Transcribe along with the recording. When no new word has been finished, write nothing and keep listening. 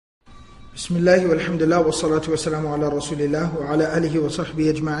Bismillah walhamdulillah wa salatu wa salamu ala rasulillah wa ala alihi wa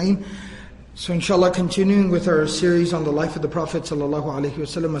sahbihi ajma'een. So inshallah, continuing with our series on the life of the Prophet sallallahu alaihi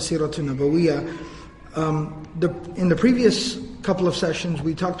wasallam, as-Seerah an-Nabawiyyah. In the previous couple of sessions,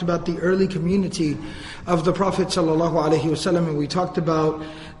 we talked about the early community of the Prophet sallallahu alaihi wasallam, and we talked about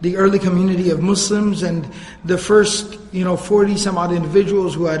the early community of Muslims and the first 40 some odd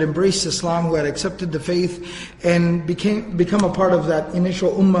individuals who had embraced Islam, who had accepted the faith and become a part of that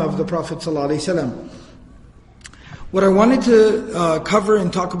initial ummah of the Prophet sallallahu alaihi wasallam. What I wanted to cover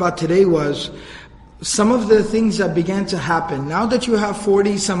and talk about today was some of the things that began to happen. Now that you have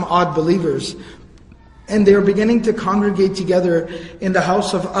 40 some odd believers, and they're beginning to congregate together in the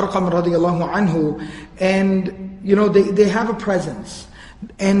house of Arqam radiallahu anhu, and they have a presence.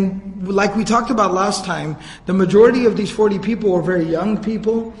 And like we talked about last time, the majority of these 40 people were very young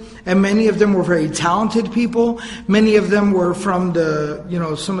people, and many of them were very talented people. Many of them were from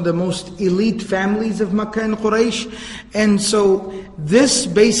some of the most elite families of Makkah and Quraysh. And so this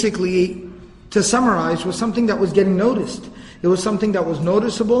basically, to summarize, was something that was getting noticed. It was something that was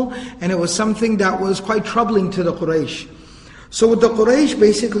noticeable, and it was something that was quite troubling to the Quraysh. So what the Quraysh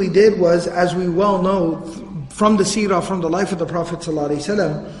basically did was, as we well know from the sīrah, from the life of the Prophet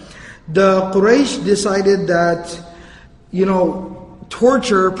ﷺ, the Quraysh decided that,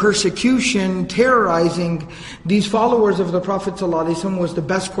 torture, persecution, terrorizing these followers of the Prophet ﷺ was the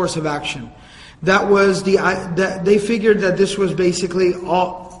best course of action. They figured that this was basically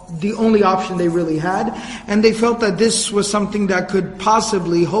the only option they really had, and they felt that this was something that could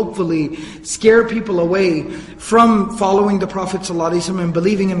possibly, hopefully, scare people away from following the Prophet ﷺ and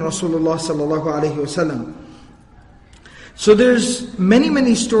believing in Rasulullah ﷺ. So there's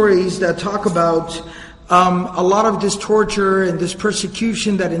many stories that talk about a lot of this torture and this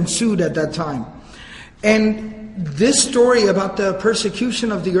persecution that ensued at that time. And this story about the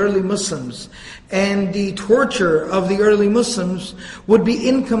persecution of the early Muslims and the torture of the early Muslims would be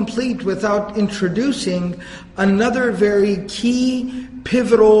incomplete without introducing another very key,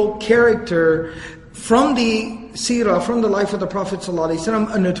 pivotal character from the Sīrah, from the life of the Prophet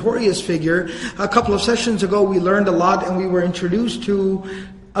ﷺ, a notorious figure. A couple of sessions ago we learned a lot, and we were introduced to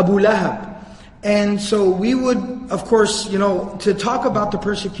Abu Lahab. And so we would, of course, to talk about the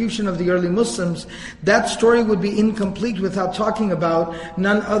persecution of the early Muslims, that story would be incomplete without talking about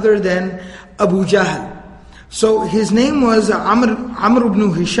none other than Abu Jahl. So his name was Amr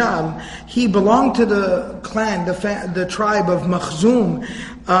ibn Hisham. He belonged to the clan, the tribe of Makhzum.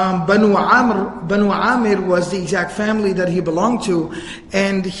 Banu Amir was the exact family that he belonged to,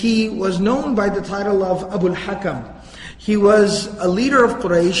 and he was known by the title of Abu al-Hakam. He was a leader of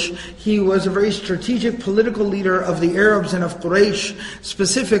Quraysh. He was a very strategic political leader of the Arabs and of Quraysh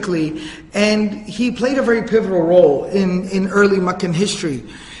specifically, and he played a very pivotal role in early Meccan history.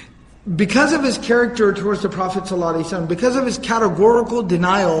 Because of his character towards the Prophet ﷺ, because of his categorical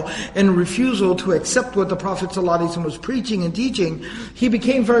denial and refusal to accept what the Prophet ﷺ was preaching and teaching, he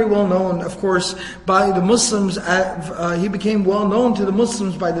became very well known, of course, by the Muslims. He became well known to the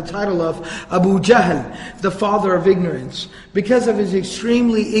Muslims by the title of Abu Jahl, the father of ignorance, because of his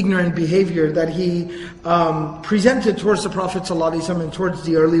extremely ignorant behavior that he presented towards the Prophet ﷺ and towards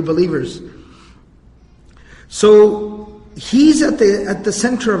the early believers. So he's at the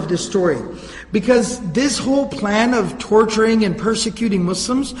center of this story, because this whole plan of torturing and persecuting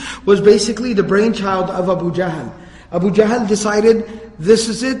Muslims was basically the brainchild of Abu Jahl. Abu Jahl decided, this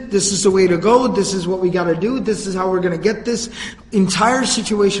is it, this is the way to go, this is what we got to do, this is how we're going to get this entire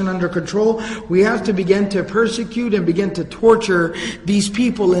situation under control. We have to begin to persecute and begin to torture these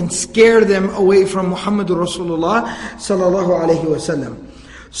people and scare them away from Muhammadur Rasulullah sallallahu alaihi wasallam.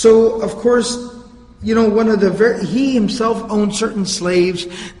 So, of course, he himself owned certain slaves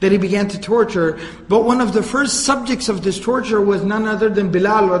that he began to torture. But one of the first subjects of this torture was none other than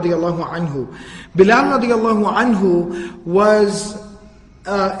Bilal radiallahu anhu. Bilal radiallahu anhu was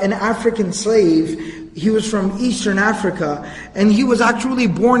an African slave. He was from Eastern Africa, and he was actually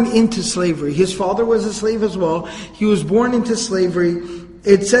born into slavery. His father was a slave as well. He was born into slavery.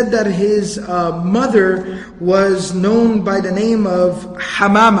 It said that his mother was known by the name of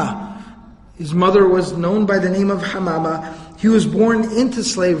Hamama. His mother was known by the name of Hamama. He was born into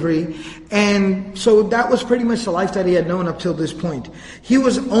slavery, and so that was pretty much the life that he had known up till this point. He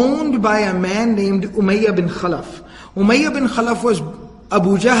was owned by a man named Umayyah bin Khalaf. Umayyah bin Khalaf was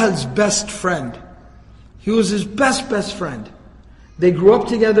Abu Jahl's best friend. He was his best friend. They grew up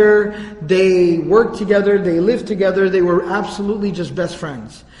together, they worked together, they lived together, they were absolutely just best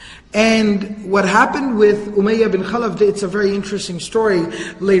friends. And what happened with Umayyah bin Khalaf, it's a very interesting story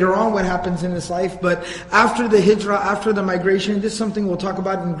later on what happens in his life. But after the hijrah, after the migration, this is something we'll talk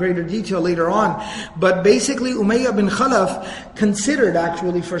about in greater detail later on. But basically Umayyah bin Khalaf considered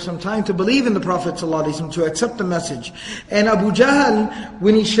actually for some time to believe in the Prophet ﷺ, to accept the message. And Abu Jahl,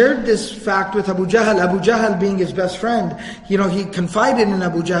 when he shared this fact with Abu Jahl being his best friend, he confided in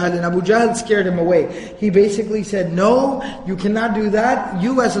Abu Jahl, and Abu Jahl scared him away. He basically said, no, you cannot do that.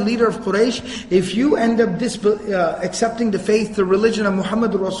 You as a leader of Quraysh, if you end up accepting the faith, the religion of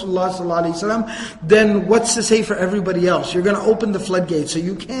Muhammad Rasulullah sallallahu alaihi wasallam, then what's to say for everybody else? You're going to open the floodgates, so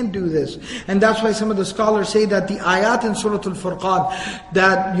you can't do this. And that's why some of the scholars say that the ayat in Surah Al-Furqan,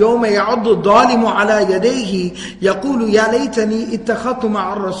 that يَوْمَ يَعُضُّ الظَّالِمُ عَلَى يَدَيْهِ يَقُولُ يَا لَيْتَنِي اتَّخَذْتُ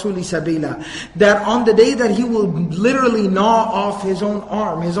مَعَ الرَّسُولِ سَبِيلًا, that on the day that he will literally gnaw off his own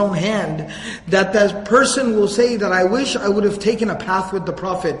arm, his own hand, that person will say that I wish I would have taken a path with the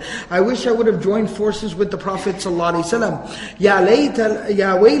Prophet. I wish I would have joined forces with the Prophet ﷺ. Ya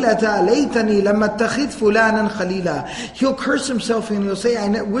waylata laytani lam attakhidh fulanan khalila. He'll curse himself and he'll say,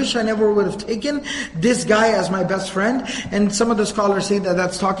 I wish I never would have taken this guy as my best friend. And some of the scholars say that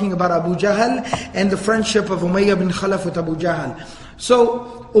that's talking about Abu Jahl and the friendship of Umayyah bin Khalaf with Abu Jahl.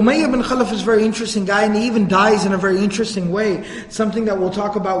 So Umayyah bin Khalaf is a very interesting guy, and he even dies in a very interesting way. Something that we'll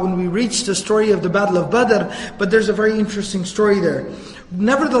talk about when we reach the story of the Battle of Badr, but there's a very interesting story there.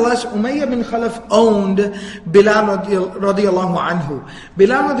 Nevertheless, Umayyah bin Khalaf owned Bilal radiallahu anhu.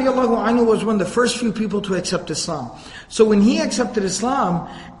 Bilal radiallahu anhu was one of the first few people to accept Islam. So when he accepted Islam,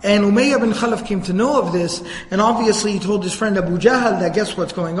 and Umayyah bin Khalaf came to know of this, and obviously he told his friend Abu Jahl that guess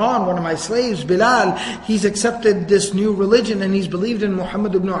what's going on, one of my slaves, Bilal, he's accepted this new religion and he's believed in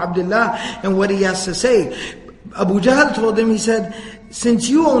Muhammad ibn Abdullah and what he has to say. Abu Jahl told him, he said, since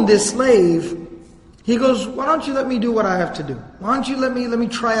you own this slave, he goes, why don't you let me do what I have to do? Why don't you let me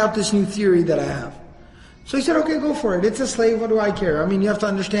try out this new theory that I have? So he said, okay, go for it. It's a slave, what do I care? I mean, you have to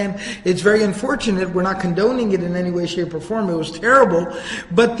understand, it's very unfortunate. We're not condoning it in any way, shape, or form. It was terrible.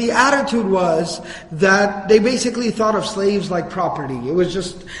 But the attitude was that they basically thought of slaves like property. It was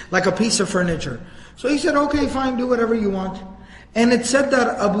just like a piece of furniture. So he said, okay, fine, do whatever you want. And it said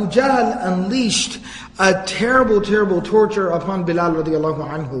that Abu Jahl unleashed a terrible, terrible torture upon Bilal radiallahu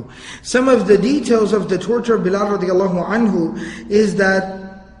anhu. Some of the details of the torture of Bilal radiallahu anhu is that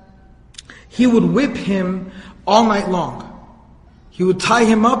he would whip him all night long. He would tie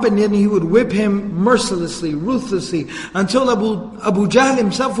him up and then he would whip him mercilessly, ruthlessly, until Abu Jahl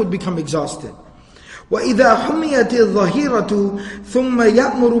himself would become exhausted. وَإِذَا حُمِيَتِ الظَّهِيرَةُ ثُمَّ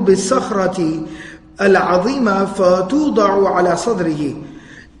يَأْمُرُ بِالصَّخْرَةِ الْعَظِيمَةِ فَتُوضَعُ عَلَى صَدْرِهِ.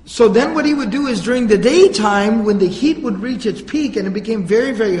 So then what he would do is during the daytime, when the heat would reach its peak and it became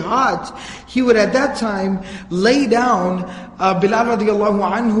very, very hot, he would at that time lay down Bilal radiallahu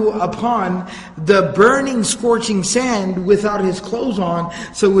anhu upon the burning, scorching sand without his clothes on,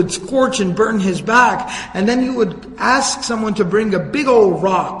 so it would scorch and burn his back. And then he would ask someone to bring a big old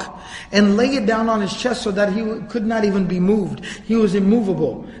rock and lay it down on his chest so that he could not even be moved. He was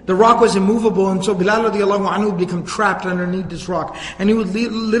immovable. The rock was immovable, and so Bilal radiallahu anhu would become trapped underneath this rock. And he would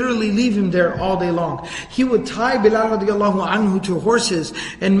literally leave him there all day long. He would tie Bilal radiallahu anhu to horses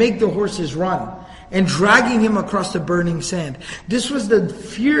and make the horses run, and dragging him across the burning sand. This was the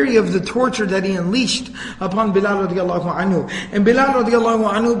fury of the torture that he unleashed upon Bilal radiallahu anhu. And Bilal radiallahu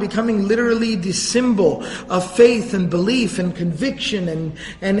anhu becoming literally the symbol of faith and belief and conviction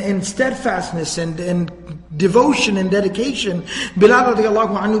and steadfastness and devotion and dedication. Bilal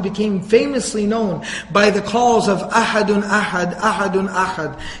radiallahu anhu became famously known by the calls of Ahadun Ahad, Ahadun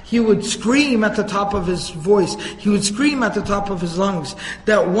Ahad. He would scream at the top of his voice, he would scream at the top of his lungs,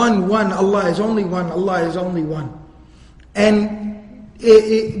 that one, Allah is only one, Allah is only one. And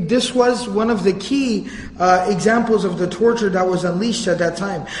this was one of the key examples of the torture that was unleashed at that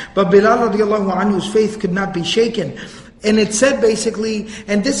time. But Bilal radiallahu anhu's faith could not be shaken. And it said basically,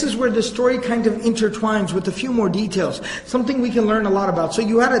 and this is where the story kind of intertwines with a few more details, something we can learn a lot about. So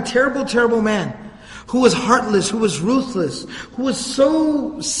you had a terrible, terrible man who was heartless, who was ruthless, who was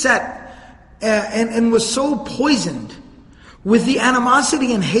so set and was so poisoned with the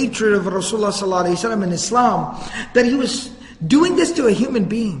animosity and hatred of Rasulullah sallallahu alaihi wasallam in Islam, that he was doing this to a human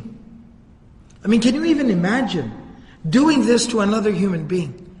being. I mean, can you even imagine doing this to another human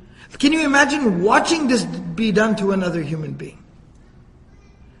being? Can you imagine watching this be done to another human being?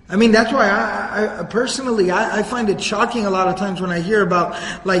 I mean, that's why I personally, I find it shocking a lot of times when I hear about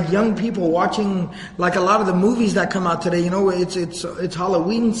like young people watching like a lot of the movies that come out today. You know, it's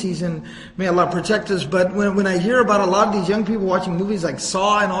Halloween season, may Allah protect us, but when I hear about a lot of these young people watching movies like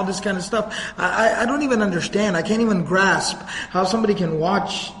Saw and all this kind of stuff, I don't even understand. I can't even grasp how somebody can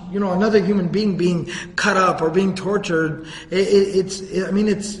watch, you know, another human being being cut up or being tortured. It's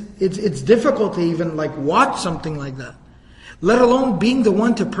difficult to even like watch something like that. Let alone being the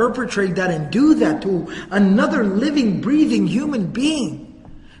one to perpetrate that and do that to another living, breathing human being.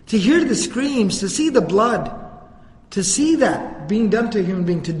 To hear the screams, to see the blood, to see that being done to a human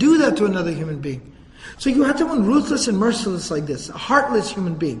being, to do that to another human being. So you have someone ruthless and merciless like this, a heartless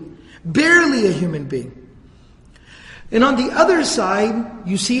human being, barely a human being. And on the other side,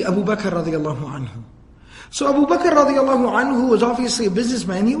 you see Abu Bakr radiallahu anhu. So Abu Bakr radiallahu anhu was obviously a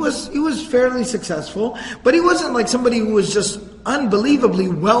businessman. He was fairly successful, but he wasn't like somebody who was just unbelievably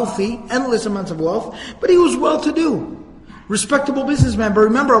wealthy, endless amounts of wealth, but he was well-to-do, respectable businessman. But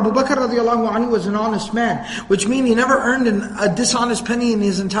remember, Abu Bakr radiallahu anhu was an honest man, which means he never earned a dishonest penny in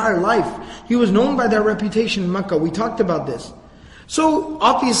his entire life. He was known by that reputation in Makkah. We talked about this. So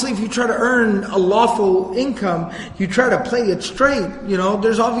obviously if you try to earn a lawful income, you try to play it straight. You know,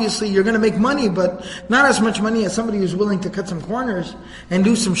 there's obviously, you're going to make money, but not as much money as somebody who's willing to cut some corners and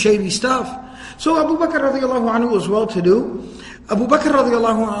do some shady stuff. So Abu Bakr radiallahu anhu was well-to-do. Abu Bakr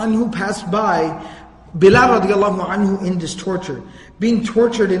radiallahu anhu passed by Bilal radiallahu anhu in this torture, being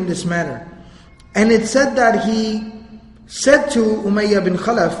tortured in this manner. And it said that he said to Umayyah bin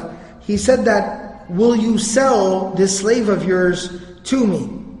Khalaf, he said that, will you sell this slave of yours to me?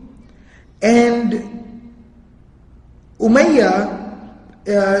 And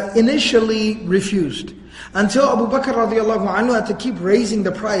Umayyah initially refused, until Abu Bakr radiallahu anhu had to keep raising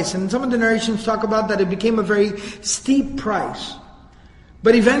the price. And some of the narrations talk about that it became a very steep price.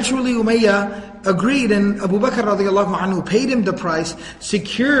 But eventually Umayyah agreed, and Abu Bakr radiallahu anhu paid him the price,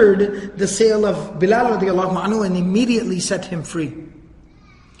 secured the sale of Bilal radiallahu anhu, and immediately set him free.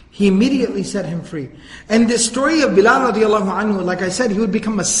 He immediately set him free. And this story of Bilal radiallahu anhu, like I said, he would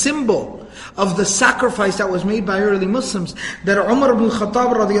become a symbol of the sacrifice that was made by early Muslims, that Umar ibn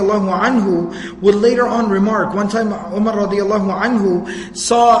Khattab radiallahu anhu would later on remark. One time Umar radiallahu anhu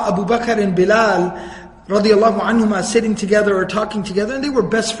saw Abu Bakr and Bilal radiallahu anhuma sitting together or talking together, and they were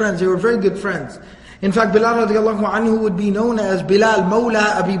best friends, they were very good friends. In fact, Bilal radiallahu anhu would be known as Bilal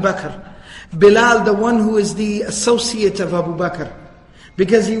Mawla Abi Bakr. Bilal, the one who is the associate of Abu Bakr,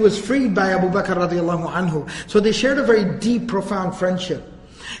 because he was freed by Abu Bakr radiallahu anhu. So they shared a very deep, profound friendship.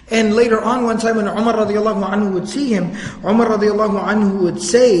 And later on, one time when Umar radiallahu anhu would see him, Umar radiallahu anhu would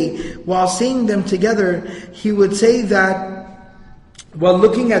say, while seeing them together, he would say that, while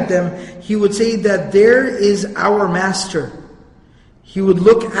looking at them, he would say that there is our master. He would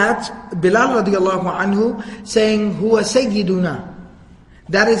look at Bilal radiallahu anhu saying, Huwa Sayyiduna.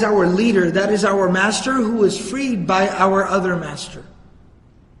 That is our leader, that is our master who was freed by our other master.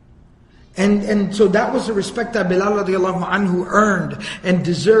 And so that was the respect that Bilal radiallahu anhu earned and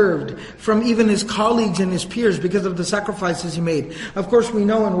deserved from even his colleagues and his peers because of the sacrifices he made. Of course we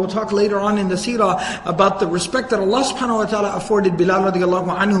know, and we'll talk later on in the Sīrah, about the respect that Allah subhanahu wa ta'ala afforded Bilal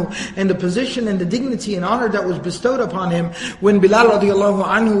radiallahu anhu, and the position and the dignity and honor that was bestowed upon him when Bilal radiallahu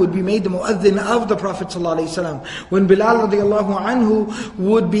anhu would be made the mu'adhin of the Prophet sallallahu alaihi wasallam. When Bilal radiallahu anhu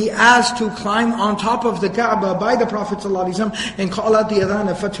would be asked to climb on top of the Kaaba by the Prophet sallallahu alaihi wasallam and call out the adhan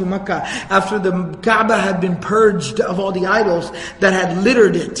of Fathu Makkah, after the Kaaba had been purged of all the idols that had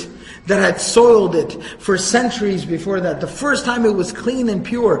littered it, that had soiled it for centuries before that. The first time it was clean and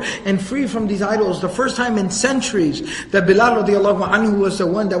pure and free from these idols, the first time in centuries that Bilal radiallahu anhu was the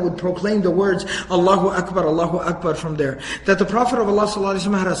one that would proclaim the words Allahu Akbar from there. That the Prophet of Allah sallallahu alaihi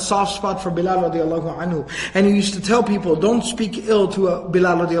wasallam had a soft spot for Bilal radiallahu anhu, and he used to tell people, don't speak ill to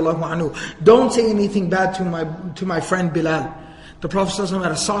Bilal radiallahu anhu, don't say anything bad to my friend Bilal. The Prophet ﷺ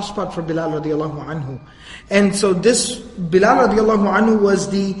had a soft spot for Bilal radiallahu anhu. And so this Bilal radiallahu anhu was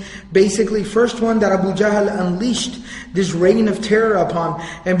the basically first one that Abu Jahl unleashed this reign of terror upon.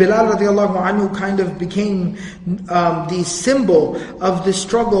 And Bilal radiallahu anhu kind of became the symbol of the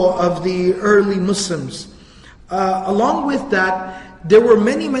struggle of the early Muslims. Along with that, there were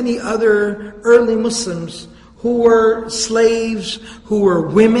many other early Muslims who were slaves, who were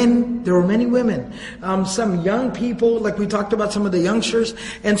women. There were many women. Some young people, like we talked about some of the youngsters.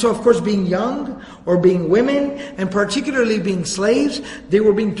 And so of course being young, or being women, and particularly being slaves, they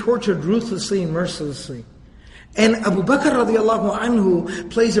were being tortured ruthlessly and mercilessly. And Abu Bakr radiallahu anhu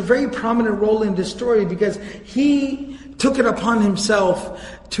plays a very prominent role in this story, because he took it upon himself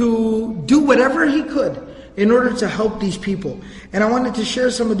to do whatever he could in order to help these people. And I wanted to share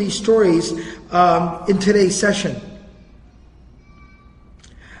some of these stories in today's session.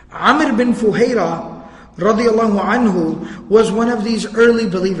 Amr bin Fuhayra radiyallahu anhu was one of these early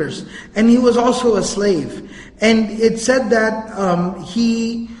believers, and he was also a slave. And it said that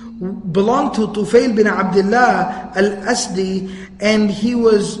he belonged to Tufail bin Abdullah al-Asdi, and he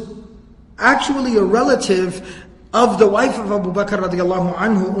was actually a relative of the wife of Abu Bakr radiyallahu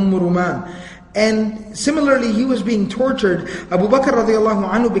anhu, Ruman. And similarly, he was being tortured. Abu Bakr radiallahu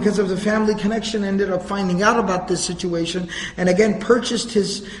anhu, because of the family connection, ended up finding out about this situation, and again purchased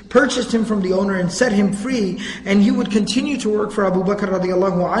him from the owner and set him free. And he would continue to work for Abu Bakr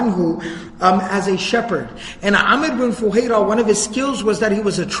radiallahu anhu as a shepherd. And Amr bin Fuhayra, one of his skills was that he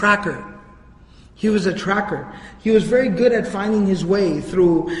was a tracker. He was a tracker. He was very good at finding his way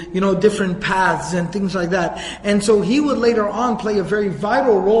through, different paths and things like that. And so he would later on play a very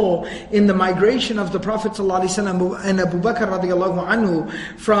vital role in the migration of the Prophet ﷺ and Abu Bakr radiallahu anhu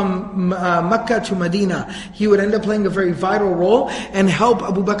from Makkah to Medina. He would end up playing a very vital role and help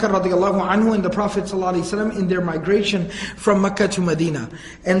Abu Bakr radiallahu anhu and the Prophet ﷺ in their migration from Makkah to Medina.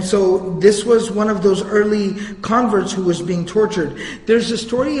 And so this was one of those early converts who was being tortured. There's a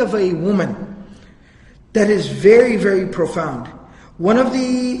story of a woman that is very, very profound.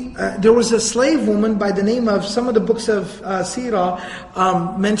 There was a slave woman by the name of, some of the books of Sīra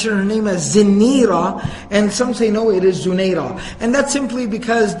mention her name as Zinira, and some say no, it is Zunaira. And that's simply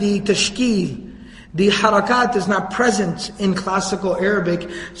because the tashkeel, the harakat is not present in classical Arabic,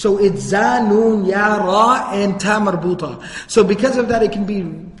 so it's za, nun, ya, ra, and ta marbuta. So because of that, it can be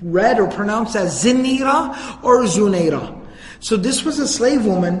read or pronounced as Zinira or Zunaira. So this was a slave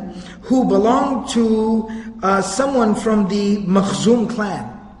woman who belonged to someone from the Makhzum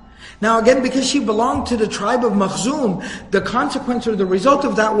clan. Now again, because she belonged to the tribe of Makhzum, the consequence or the result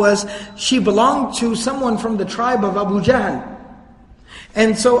of that was she belonged to someone from the tribe of Abu Jahl.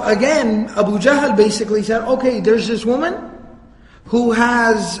 And so again, Abu Jahl basically said, okay, there's this woman who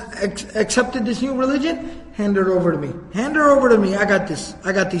has accepted this new religion, hand her over to me. Hand her over to me, I got this.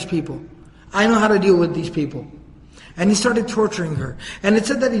 I got these people. I know how to deal with these people. And he started torturing her. And it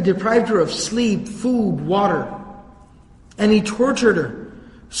said that he deprived her of sleep, food, water. And he tortured her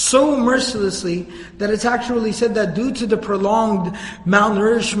so mercilessly that it's actually said that due to the prolonged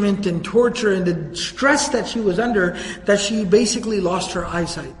malnourishment and torture and the stress that she was under, that she basically lost her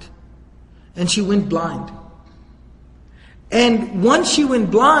eyesight. And she went blind. And once she went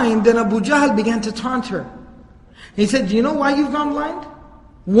blind, then Abu Jahl began to taunt her. He said, do you know why you've gone blind?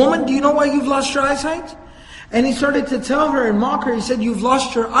 Woman, do you know why you've lost your eyesight? And he started to tell her and mock her. He said, you've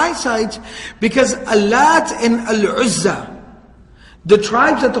lost your eyesight because Allat and Al-Uzza, the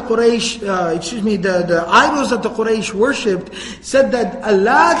tribes that the idols that the Quraysh worshipped, said that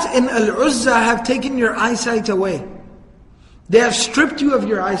Allat and Al-Uzza have taken your eyesight away. They have stripped you of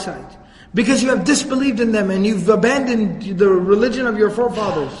your eyesight because you have disbelieved in them and you've abandoned the religion of your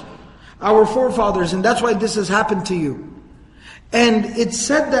forefathers, our forefathers, and that's why this has happened to you. And it's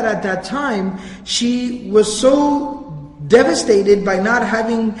said that at that time, she was so devastated by not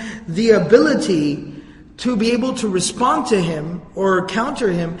having the ability to be able to respond to him or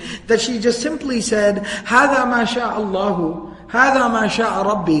counter him, that she just simply said, هَذَا مَا شَاءَ اللَّهُ هَذَا مَا شَاءَ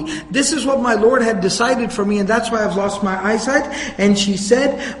رَبِّي. This is what my Lord had decided for me, and that's why I've lost my eyesight. And she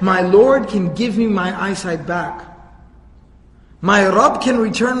said, my Lord can give me my eyesight back. My Rabb can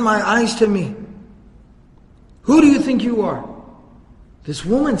return my eyes to me. Who do you think you are? This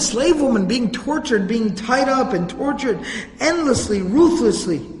woman, slave woman, being tortured, being tied up and tortured endlessly,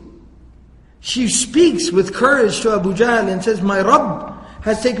 ruthlessly. She speaks with courage to Abu Jahl and says, my Rabb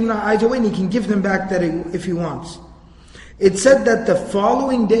has taken my eyes away and He can give them back that if He wants. It said that the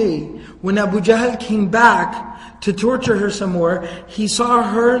following day, when Abu Jahl came back to torture her some more, he saw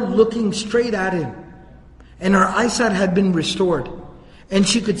her looking straight at him. And her eyesight had been restored. And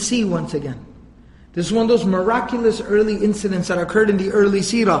she could see once again. This is one of those miraculous early incidents that occurred in the early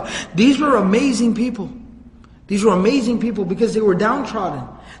Sīrah. These were amazing people. These were amazing people because they were downtrodden.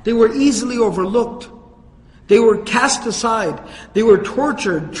 They were easily overlooked. They were cast aside. They were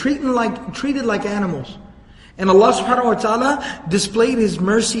tortured, treated like animals. And Allah subhanahu wa ta'ala displayed His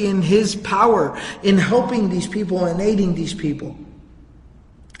mercy and His power in helping these people and aiding these people.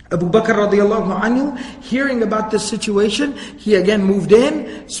 Abu Bakr radiallahu anhu, hearing about this situation, he again moved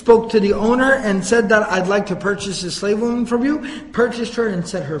in, spoke to the owner and said that I'd like to purchase this slave woman from you, purchased her and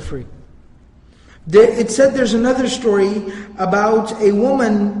set her free. It said there's another story about a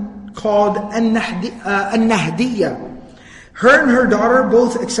woman called an-Nabawiyyah. Her and her daughter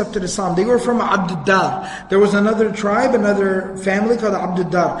both accepted Islam. They were from Abdul. There was another tribe, another family called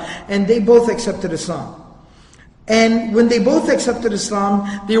Abdul, and they both accepted Islam. And when they both accepted Islam,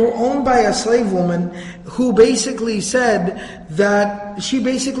 they were owned by a slave woman who basically said that she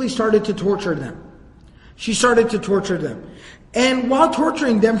basically started to torture them. She started to torture them. And while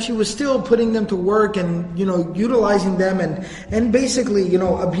torturing them, she was still putting them to work and, utilizing them and basically,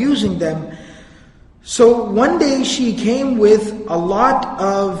 abusing them. So one day she came with a lot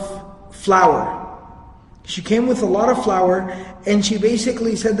of flour. She came with a lot of flour, and she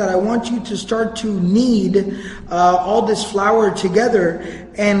basically said that I want you to start to knead all this flour together.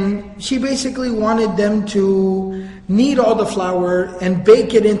 And she basically wanted them to knead all the flour and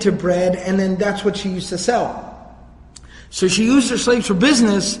bake it into bread, and then that's what she used to sell. So she used her slaves for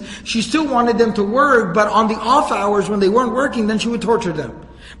business. She still wanted them to work, but on the off hours when they weren't working, then she would torture them.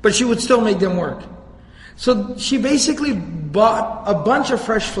 But she would still make them work. So she basically bought a bunch of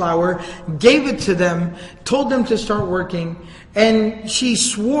fresh flour, gave it to them, told them to start working, and she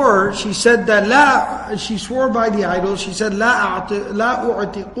swore, she said that she swore by the idols, she said, La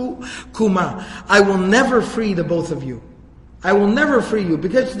u'tiqukuma, I will never free the both of you. I will never free you,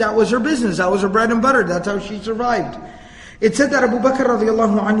 because that was her business, that was her bread and butter, that's how she survived. It said that Abu Bakr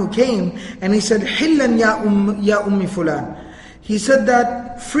radiallahu anhu came, and he said, Hillan ya ummi fulan. He said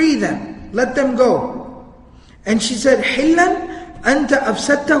that, free them, let them go. And she said, Hillan anta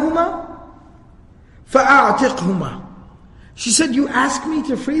afsattahuma fa'a'tiqhuma. She said, you ask me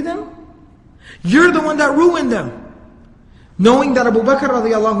to free them? You're the one that ruined them. Knowing that Abu Bakr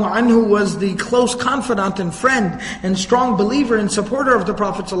radiallahu anhu was the close confidant and friend and strong believer and supporter of the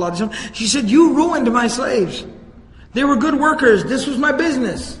Prophet ﷺ, she said, you ruined my slaves. They were good workers, this was my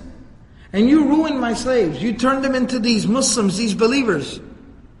business. And you ruined my slaves. You turned them into these Muslims, these believers.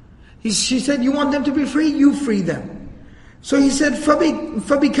 She said, you want them to be free? You free them. So he said,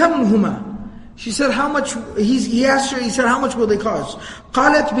 فَبِكَمْهُمَا. She said, how much? He asked her, he said, how much will they cost?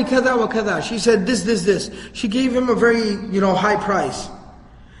 قَالَتْ بِكَذَا وَكَذَا. She said, this. She gave him a very, high price.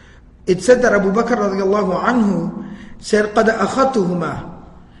 It said that Abu Bakr radiallahu anhu said, قَدْ أَخَذْتُهُمَا.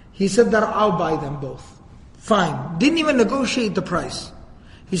 He said that I'll buy them both. Fine. Didn't even negotiate the price.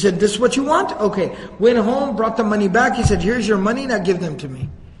 He said, this is what you want? Okay. Went home, brought the money back. He said, here's your money, now give them to me.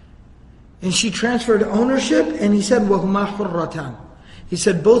 And she transferred ownership, and he said, وَهُمَا حُرَّتَانِ. He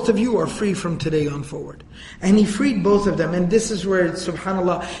said, both of you are free from today on forward. And he freed both of them. And this is where,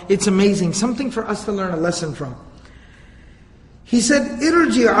 subhanAllah, it's amazing. Something for us to learn a lesson from. He said,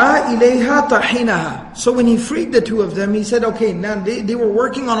 إِرْجِعَا إِلَيْهَا طَحِينَهَا. So when he freed the two of them, he said, okay, now they were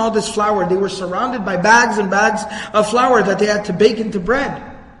working on all this flour. They were surrounded by bags and bags of flour that they had to bake into bread.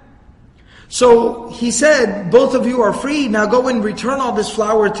 So he said, both of you are free, now go and return all this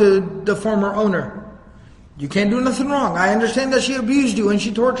flour to the former owner. You can't do nothing wrong. I understand that she abused you and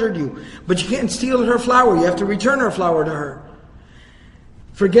she tortured you, but you can't steal her flour. You have to return her flour to her.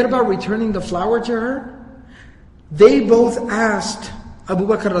 Forget about returning the flour to her. They both asked Abu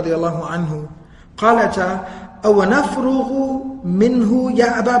Bakr radiallahu anhu, قالتا أَوَنَفْرُغُ مِنْهُ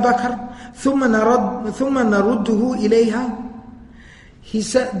يَا أَبَا بَكْرٍ ثُمَّ نَرُدُّهُ إِلَيْهَا. He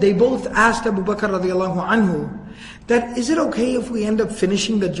said, they both asked Abu Bakr radiallahu anhu, that is it okay if we end up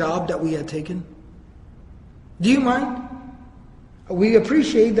finishing the job that we had taken? Do you mind? We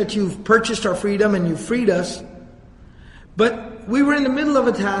appreciate that you've purchased our freedom and you've freed us, but we were in the middle of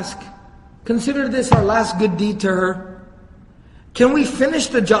a task. Consider this our last good deed to her. Can we finish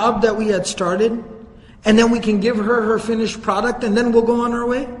the job that we had started, and then we can give her her finished product, and then we'll go on our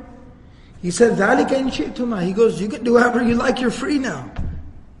way? He said, ذَلِكَ إِنْ شِئْتُمَا. He goes, you can do whatever you like, you're free now.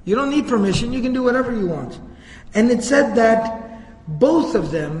 You don't need permission, you can do whatever you want. And it said that both of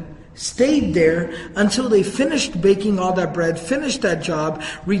them stayed there until they finished baking all that bread, finished that job,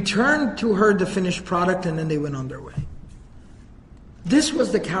 returned to her the finished product, and then they went on their way. This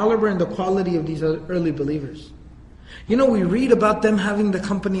was the caliber and the quality of these early believers. We read about them having the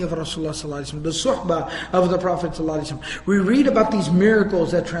company of Rasulullah ﷺ, the suhbah of the Prophet ﷺ. We read about these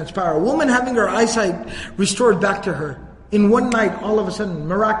miracles that transpire. A woman having her eyesight restored back to her in one night, all of a sudden,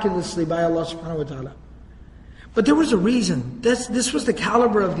 miraculously by Allah subhanahu wa ta'ala. But there was a reason. This was the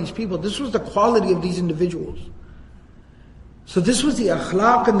caliber of these people. This was the quality of these individuals. So this was the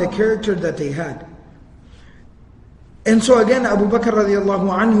akhlaq and the character that they had. And so again, Abu Bakr radiallahu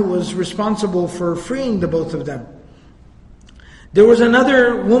anhu was responsible for freeing the both of them. There was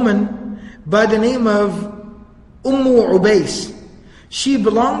another woman by the name of Ubays. She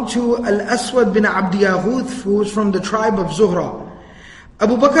belonged to Al-Aswad bin Abd Yaghuth, who was from the tribe of Zuhra.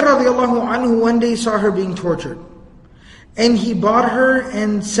 Abu Bakr radiallahu anhu one day saw her being tortured, and he bought her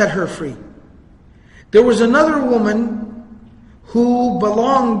and set her free. There was another woman who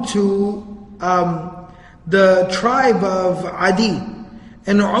belonged to the tribe of Adi,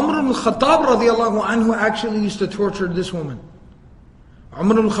 And Umar ibn al-Khattab radiallahu anhu actually used to torture this woman.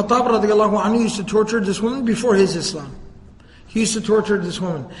 Umar ibn al-Khattab radiallahu anhu used to torture this woman before his Islam. He used to torture this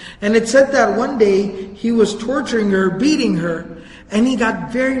woman. And it said that one day he was torturing her, beating her, and he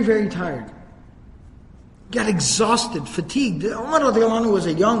got very, very tired. Got exhausted, fatigued. Umar radiallahu anhu was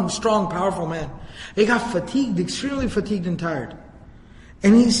a young, strong, powerful man. He got fatigued, extremely fatigued and tired.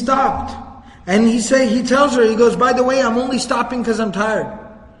 And he stopped. And he tells her, he goes, by the way, I'm only stopping because I'm tired.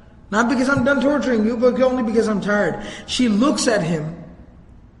 Not because I'm done torturing you, but only because I'm tired. She looks at him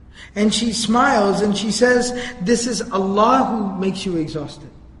and she smiles and she says, this is Allah who makes you exhausted.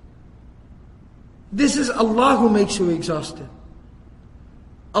 This is Allah who makes you exhausted.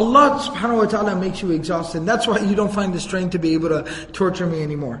 Allah subhanahu wa ta'ala makes you exhausted. That's why you don't find the strength to be able to torture me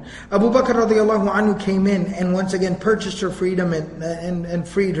anymore. Abu Bakr radiallahu anhu came in and once again purchased her freedom and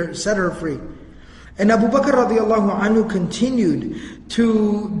freed her, set her free. And Abu Bakr radiallahu anhu continued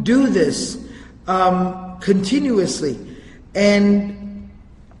to do this continuously. And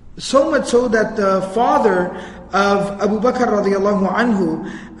so much so that the father of Abu Bakr radiallahu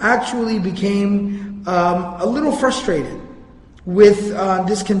anhu actually became a little frustrated with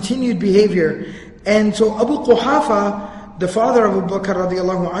this continued behavior. And so Abu Quhafa, the father of Abu Bakr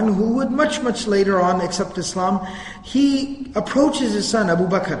radiallahu anhu, who would much later on accept Islam, he approaches his son Abu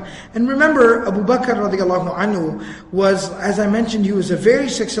Bakr. And remember, Abu Bakr radiallahu anhu was, as I mentioned, he was a very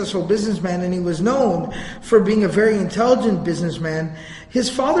successful businessman and he was known for being a very intelligent businessman. His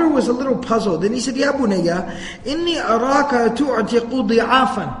father was a little puzzled and he said, Ya bunayya, inni araka tu'tiqu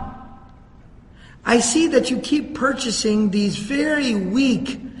di'afan. I see that you keep purchasing these very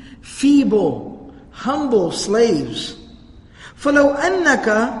weak, feeble, humble slaves. فَلَوْ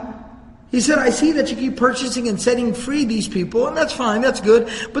أَنَّكَ, he said, I see that you keep purchasing and setting free these people, and that's fine, that's good,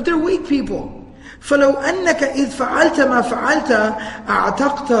 but they're weak people. فَلَوْ أَنَّكَ إِذْ فَعَلْتَ مَا فَعَلْتَ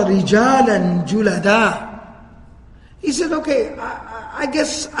أَعْتَقْتَ رِجَالًا جُلَدًا. He said, okay, I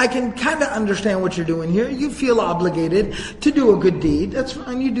guess I can kind of understand what you're doing here. You feel obligated to do a good deed. That's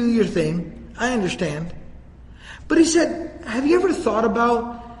fine, you do your thing. I understand. But he said, have you ever thought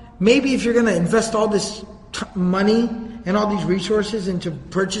about maybe if you're going to invest all this money and all these resources into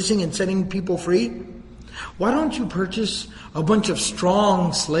purchasing and setting people free, why don't you purchase a bunch of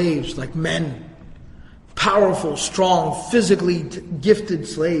strong slaves, like men, powerful, strong, physically gifted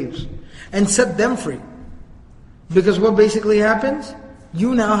slaves, and set them free? Because what basically happens?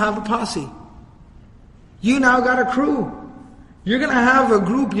 You now have a posse. You now got a crew. You're going to have a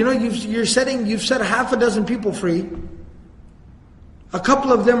group, you've set half a dozen people free. A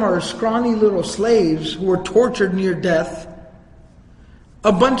couple of them are scrawny little slaves who were tortured near death.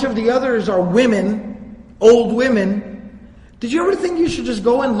 A bunch of the others are women, old women. Did you ever think you should just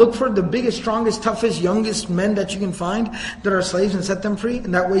go and look for the biggest, strongest, toughest, youngest men that you can find that are slaves and set them free?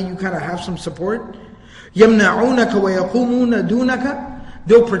 And that way you kind of have some support. يَمْنَعُونَكَ وَيَقُومُونَ دُونَكَ.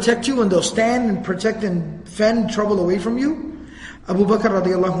 They'll protect you and they'll stand and protect and fend trouble away from you. Abu Bakr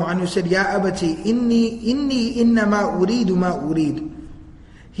radiallahu anhu said, Ya abati, inni innama uridu ma urid.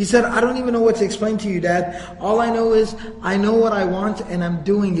 He said, I don't even know what to explain to you, Dad. All I know is, I know what I want and I'm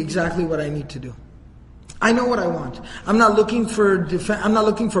doing exactly what I need to do. I know what I want. I'm not looking for I'm not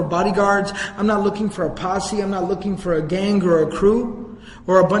looking for bodyguards. I'm not looking for a posse. I'm not looking for a gang or a crew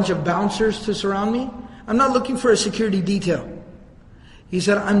or a bunch of bouncers to surround me. I'm not looking for a security detail. He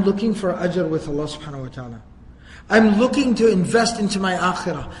said, I'm looking for ajr with Allah subhanahu wa ta'ala. I'm looking to invest into my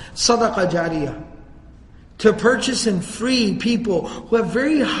akhirah, sadaqah jariyah, to purchase and free people who have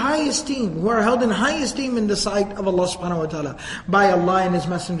very high esteem, who are held in high esteem in the sight of Allah subhanahu wa ta'ala, by Allah and His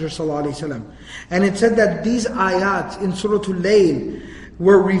Messenger sallallahu alayhi wa sallam. And it said that these ayat in Surah Al-Layl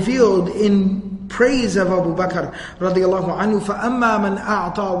were revealed in praise of Abu Bakr radiallahu anhu. فَأَمَّا مَنْ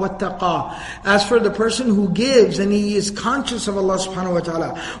أَعْطَى وَاتَّقَى. As for the person who gives and he is conscious of Allah subhanahu wa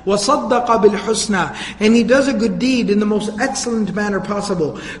ta'ala, وَصَدَّقَ بِالْحُسْنَى, and he does a good deed in the most excellent manner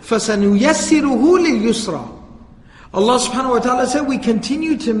possible, فَسَنُيَسِّرُهُ لِلْيُسْرَى. Allah subhanahu wa ta'ala said, we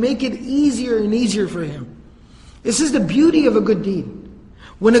continue to make it easier and easier for him. This is the beauty of a good deed.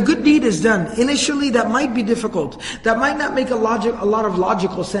 When a good deed is done, initially that might be difficult. That might not make a lot of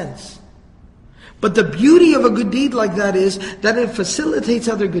logical sense. But the beauty of a good deed like that is that it facilitates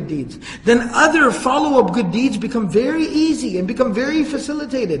other good deeds. Then other follow-up good deeds become very easy and become very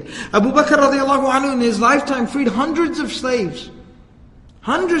facilitated. Abu Bakr radiallahu anhu in his lifetime freed hundreds of slaves.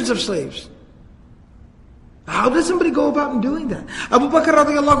 Hundreds of slaves. How does somebody go about in doing that? Abu Bakr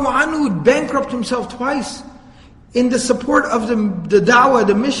radiallahu anhu would bankrupt himself twice in the support of the da'wah,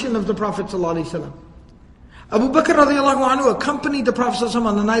 the mission of the Prophet ﷺ. Abu Bakr radiallahu anhu accompanied the Prophet ﷺ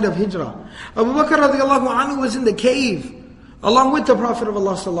on the night of Hijrah. Abu Bakr radiallahu anhu was in the cave along with the Prophet of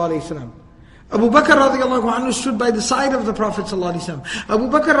Allah sallallahu alaihi wasallam. Abu Bakr radiallahu anhu stood by the side of the Prophet sallallahu alaihi wasallam. Abu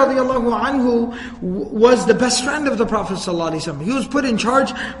Bakr radiallahu anhu was the best friend of the Prophet sallallahu alaihi wasallam. He was put in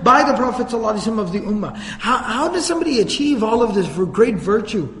charge by the Prophet sallallahu alaihi wasallam of the ummah. How does somebody achieve all of this great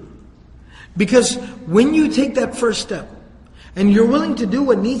virtue? Because when you take that first step, and you're willing to do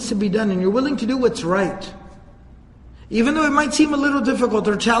what needs to be done, and you're willing to do what's right, even though it might seem a little difficult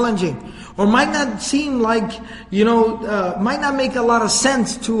or challenging, or might not seem like, might not make a lot of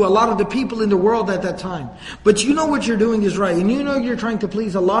sense to a lot of the people in the world at that time. But you know what you're doing is right, and you know you're trying to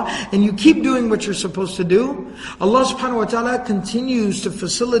please Allah, and you keep doing what you're supposed to do, Allah subhanahu wa ta'ala continues to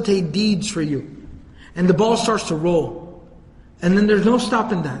facilitate deeds for you. And the ball starts to roll. And then there's no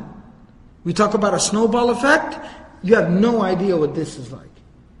stopping that. We talk about a snowball effect, you have no idea what this is like.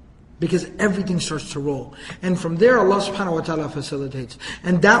 Because everything starts to roll. And from there Allah subhanahu wa ta'ala facilitates.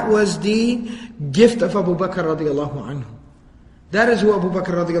 And that was the gift of Abu Bakr radiallahu anhu. That is who Abu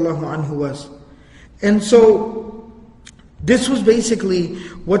Bakr radiallahu anhu was. And so, this was basically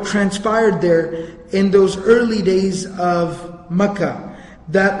what transpired there in those early days of Makkah.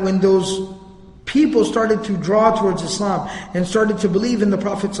 That when those people started to draw towards Islam and started to believe in the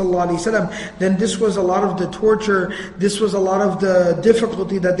Prophet ﷺ, then this was a lot of the torture, this was a lot of the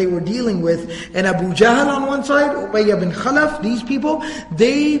difficulty that they were dealing with. And Abu Jahl on one side, Umayyah bin Khalaf, these people,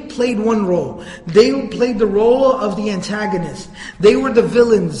 they played one role. They played the role of the antagonist. They were the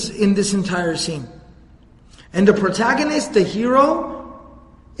villains in this entire scene. And the protagonist, the hero,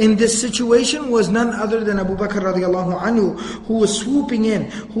 in this situation was none other than Abu Bakr radiallahu anhu, who was swooping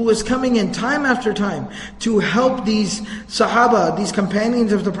in, who was coming in time after time to help these Sahaba, these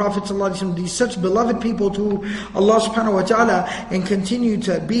companions of the Prophet ﷺ, these such beloved people to Allah subhanahu wa ta'ala, and continue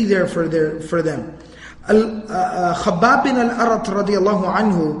to be there for them. Khabbab bin al-Arat radiallahu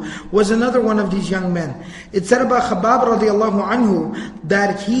anhu was another one of these young men. It said about Khabbab radiallahu anhu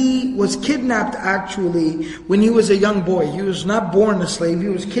that he was kidnapped actually when he was a young boy. He was not born a slave, he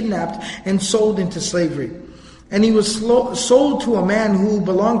was kidnapped and sold into slavery. And he was sold to a man who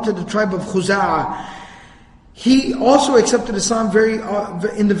belonged to the tribe of Khuza'ah. He also accepted Islam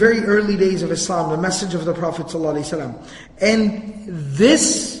in the very early days of Islam, the message of the Prophet ﷺ. And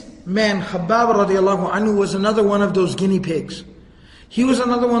this man, Khabbab radiallahu anhu, was another one of those guinea pigs. He was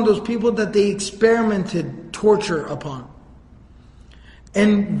another one of those people that they experimented torture upon.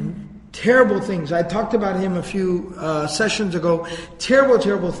 And terrible things. I talked about him a few sessions ago.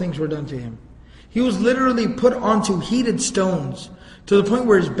 Terrible things were done to him. He was literally put onto heated stones to the point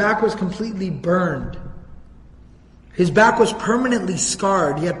where his back was completely burned. His back was permanently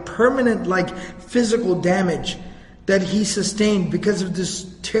scarred. He had permanent physical damage that he sustained because of this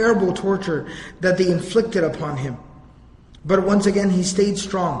terrible torture that they inflicted upon him. But once again, he stayed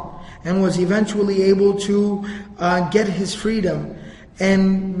strong and was eventually able to get his freedom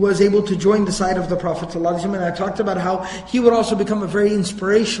and was able to join the side of the Prophet ﷺ. And I talked about how he would also become a very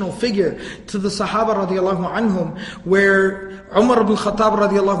inspirational figure to the Sahaba radiallahu anhum, where Umar ibn Khattab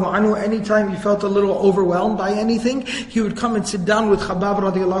radiallahu anhu, anytime he felt a little overwhelmed by anything, he would come and sit down with Khabbab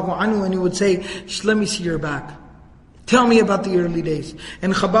radiallahu anhu and he would say, "Let me see your back. Tell me about the early days."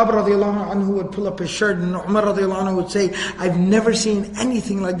 And Khabbab radiallahu anhu would pull up his shirt, and Umar radiallahu anhu would say, "I've never seen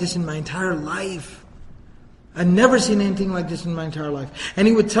anything like this in my entire life. I've never seen anything like this in my entire life." And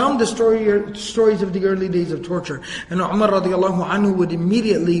he would tell him the stories of the early days of torture. And Umar radiallahu anhu would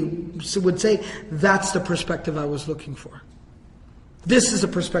immediately say, "That's the perspective I was looking for. This is the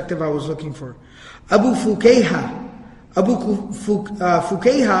perspective I was looking for." Abu Fukayha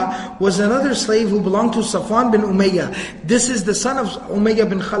was another slave who belonged to Safwan bin Umayyah. This is the son of Umayyah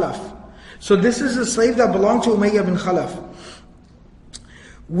bin Khalaf. So this is a slave that belonged to Umayyah bin Khalaf.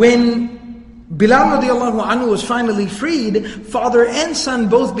 When Bilal radiallahu anhu was finally freed, father and son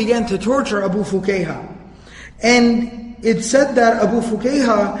both began to torture Abu Fukayha. And it said that Abu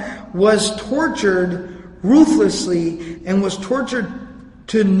Fukayha was tortured ruthlessly and was tortured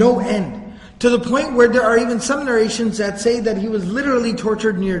to no end. To the point where there are even some narrations that say that he was literally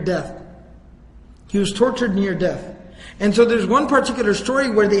tortured near death. He was tortured near death. And so there's one particular story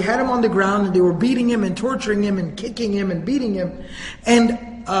where they had him on the ground and they were beating him and torturing him and kicking him and beating him. And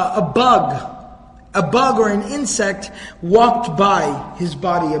a bug or an insect walked by his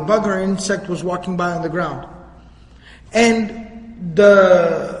body. A bug or an insect was walking by on the ground. And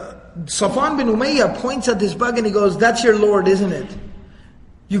the Safwan bin Umayyah points at this bug and he goes, "That's your Lord, isn't it?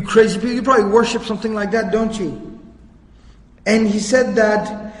 You crazy people, you probably worship something like that, don't you?" And he said,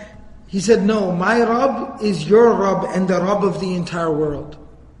 "No, my Rabb is your Rabb and the Rabb of the entire world.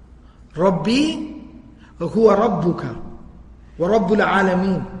 Rabbi huwa Rabbuka wa Rabbul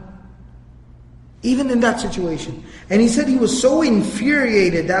Alameen." Even in that situation. And he said he was so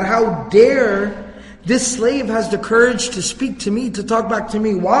infuriated that how dare this slave has the courage to speak to me, to talk back to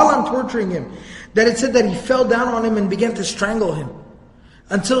me while I'm torturing him, that it said that he fell down on him and began to strangle him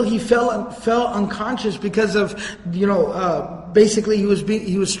until he fell unconscious because of, basically he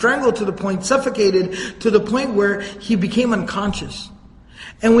was strangled to the point, suffocated to the point where he became unconscious.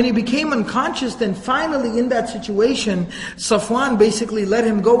 And when he became unconscious, then finally in that situation, Safwan basically let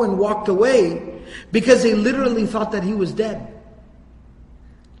him go and walked away because they literally thought that he was dead.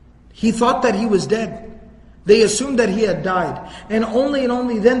 He thought that he was dead. They assumed that he had died. And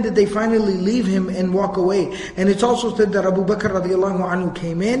only then did they finally leave him and walk away. And it's also said that Abu Bakr radiallahu anhu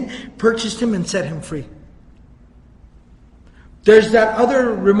came in, purchased him and set him free. There's that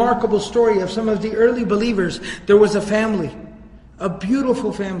other remarkable story of some of the early believers. There was a family, a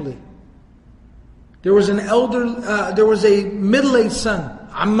beautiful family. There was a middle-aged son,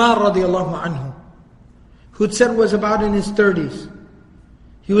 Ammar radiallahu anhu, who said was about in his 30s.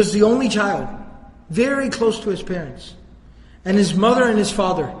 He was the only child, very close to his parents, and his mother and his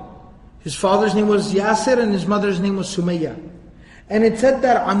father. His father's name was Yasir and his mother's name was Sumayya. And it said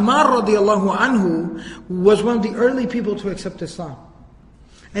that Ammar radiallahu anhu was one of the early people to accept Islam.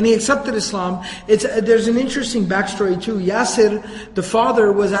 And he accepted Islam. There's an interesting backstory too. Yasir, the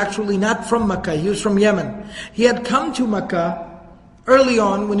father, was actually not from Makkah. He was from Yemen. He had come to Makkah early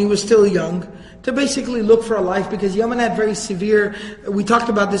on when he was still young to basically look for a life, because Yemen had very severe, we talked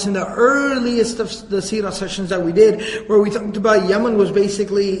about this in the earliest of the Sīrah sessions that we did, where we talked about Yemen was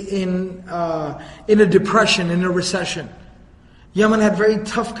basically in a depression, in a recession. Yemen had very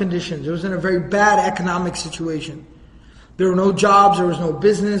tough conditions. It was in a very bad economic situation. There were no jobs, there was no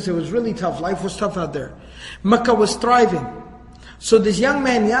business, it was really tough. Life was tough out there. Makkah was thriving. So this young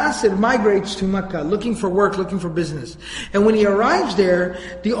man Yasir migrates to Makkah looking for work, looking for business. And when he arrives there,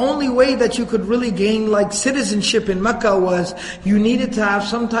 the only way that you could really gain citizenship in Makkah was you needed to have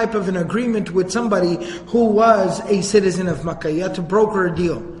some type of an agreement with somebody who was a citizen of Makkah. You had to broker a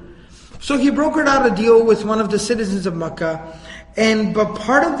deal. So he brokered out a deal with one of the citizens of Makkah. But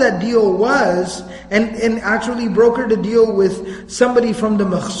part of that deal was, and actually brokered a deal with somebody from the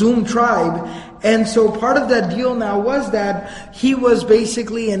Makhzum tribe. And so part of that deal now was that he was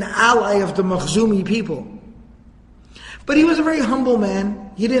basically an ally of the Makhzumi people. But he was a very humble man.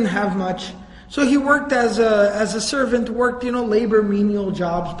 He didn't have much. So he worked as a servant, worked, labor, menial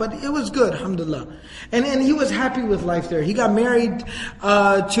jobs, but it was good, alhamdulillah. And he was happy with life there. He got married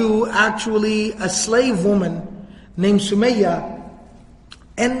to actually a slave woman named Sumayya.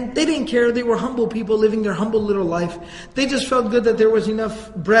 And they didn't care. They were humble people living their humble little life. They just felt good that there was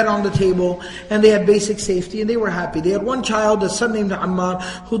enough bread on the table and they had basic safety and they were happy. They had one child, a son named Ammar,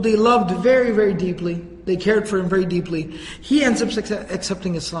 who they loved very, very deeply. They cared for him very deeply. He ends up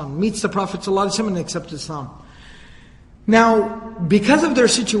accepting Islam, meets the Prophet ﷺ and accepts Islam. Now, because of their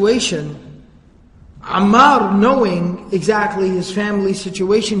situation, Ammar, knowing exactly his family's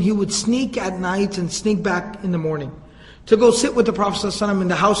situation, he would sneak at night and sneak back in the morning to go sit with the Prophet ﷺ in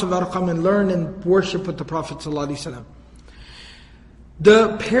the house of Arqam and learn and worship with the Prophet ﷺ.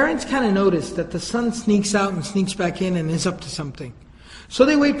 The parents kind of notice that the son sneaks out and sneaks back in and is up to something. So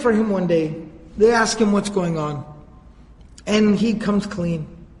they wait for him one day. They ask him what's going on. And he comes clean.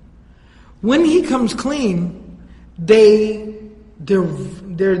 When he comes clean, they're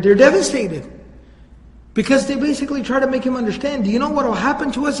devastated. Because they basically try to make him understand, do you know what will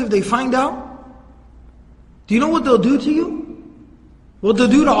happen to us if they find out? Do you know what they'll do to you? What they'll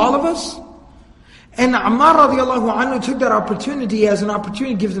do to all of us? And Ammar radiallahu anhu took that opportunity as an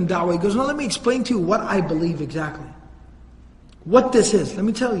opportunity to give them da'wah. He goes, no, let me explain to you what I believe exactly. What this is, let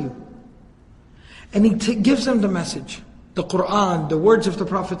me tell you. And he gives them the message, the Qur'an, the words of the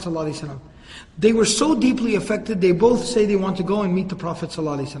Prophet ﷺ. They were so deeply affected, they both say they want to go and meet the Prophet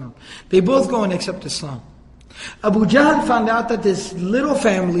ﷺ. They both go and accept Islam. Abu Jahl found out that this little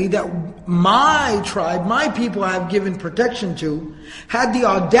family that my tribe, my people have given protection to, had the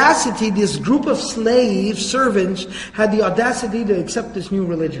audacity, this group of slaves, servants, had the audacity to accept this new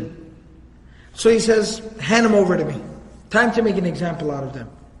religion. So he says, hand them over to me. Time to make an example out of them.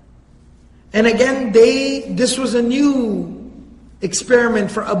 And again, this was a new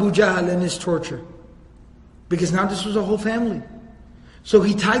experiment for Abu Jahl and his torture. Because now this was a whole family. So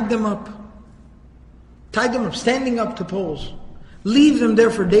he tied them up, standing up to poles. Leave them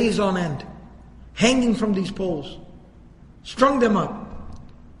there for days on end, hanging from these poles. Strung them up.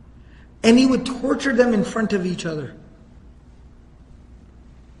 And he would torture them in front of each other.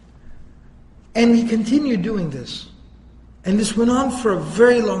 And he continued doing this. And this went on for a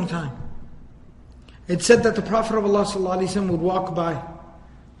very long time. It said that the Prophet of Allah ﷺ would walk by,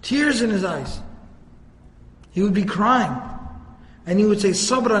 tears in his eyes, He would be crying. And he would say,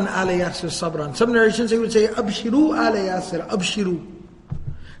 Sabran ala Yasir sabran. Some narrations he would say, Abshiru ala Yasir, Abshiru.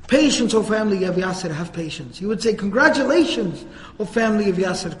 Patience, O family of Yasir, have patience. He would say, congratulations, O family of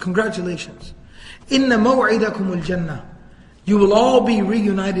Yasir, congratulations. Inna maw'idakumul jannah. You will all be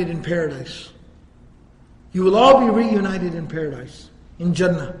reunited in paradise. You will all be reunited in paradise, in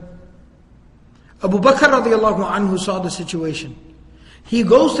Jannah. Abu Bakr radiallahu anhu saw the situation. He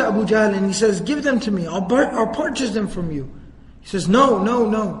goes to Abu Jahl and he says, give them to me, I'll purchase them from you. He says,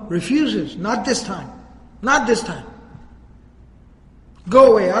 no, refuses, not this time, not this time.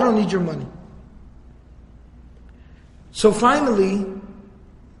 Go away, I don't need your money. So finally,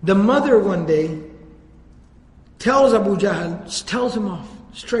 the mother one day tells Abu Jahl, tells him off,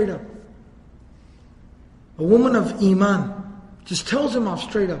 straight up. A woman of Iman just tells him off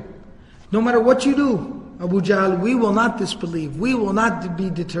straight up. No matter what you do, Abu Jahl, we will not disbelieve. We will not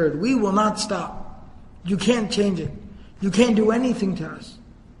be deterred. We will not stop. You can't change it. You can't do anything to us.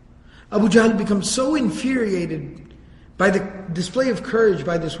 Abu Jahl becomes so infuriated by the display of courage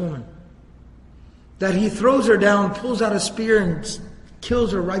by this woman that he throws her down, pulls out a spear and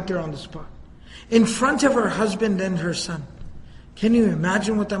kills her right there on the spot. In front of her husband and her son. Can you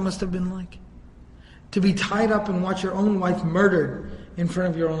imagine what that must have been like? To be tied up and watch your own wife murdered in front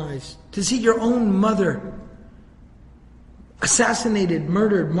of your own eyes. To see your own mother assassinated,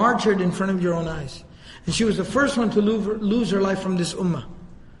 murdered, martyred in front of your own eyes. And she was the first one to lose her life from this ummah.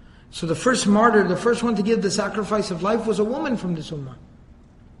 So the first martyr, the first one to give the sacrifice of life was a woman from this ummah.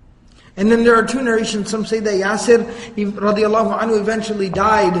 And then there are two narrations. Some say that Yasir radiallahu anhu eventually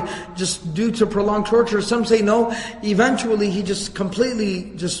died just due to prolonged torture. Some say no, eventually he just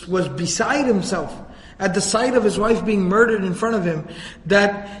completely just was beside himself at the sight of his wife being murdered in front of him,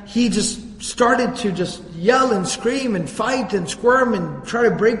 that he just started to just yell and scream and fight and squirm and try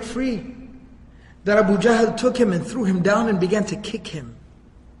to break free. That Abu Jahl took him and threw him down and began to kick him.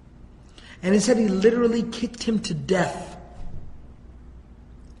 And it said he literally kicked him to death.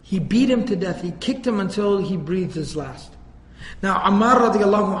 He beat him to death. He kicked him until he breathed his last. Now Ammar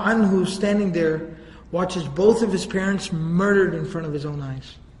radiallahu anhu standing there watches both of his parents murdered in front of his own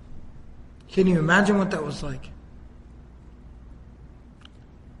eyes. Can you imagine what that was like?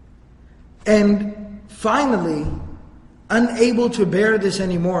 And finally, unable to bear this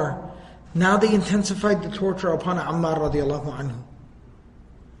anymore, now they intensified the torture upon Ammar radiallahu anhu.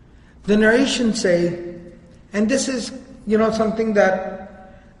 The narrations say, and this is, something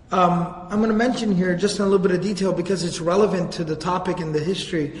that I'm going to mention here just in a little bit of detail because it's relevant to the topic and the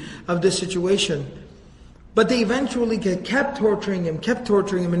history of this situation. But they eventually kept torturing him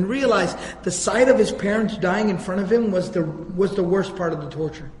and realized the sight of his parents dying in front of him was the worst part of the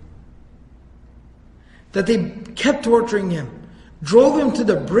torture. That they kept torturing him, drove him to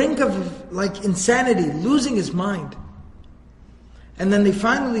the brink of insanity, losing his mind. And then they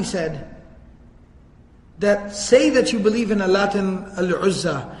finally said that say that you believe in Allat and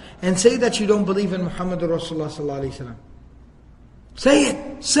Al-Uzza and say that you don't believe in Muhammad Rasulullah sallallahu alaihi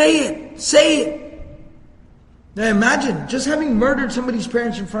wasallam. Say it. Now imagine just having murdered somebody's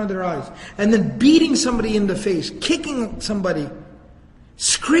parents in front of their eyes and then beating somebody in the face, kicking somebody,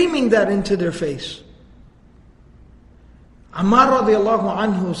 screaming that into their face. Ammar radiallahu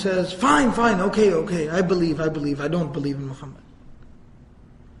anhu says, fine, okay, I believe, I don't believe in Muhammad.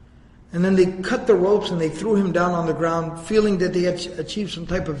 And then they cut the ropes and they threw him down on the ground, feeling that they had achieved some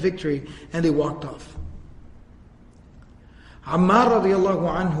type of victory, and they walked off. Ammar radiallahu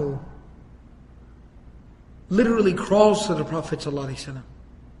anhu literally crawls to the Prophet ﷺ.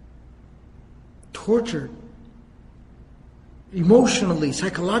 Tortured. Emotionally,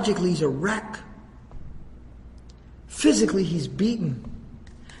 psychologically, he's a wreck. Physically, he's beaten.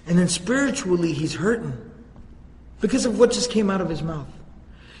 And then spiritually, he's hurting because of what just came out of his mouth.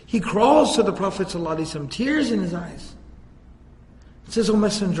 He crawls to the Prophet ﷺ, tears in his eyes. He says, O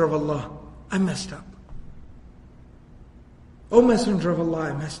Messenger of Allah, I messed up. O Messenger of Allah,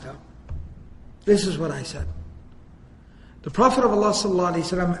 I messed up. This is what I said. The Prophet of Allah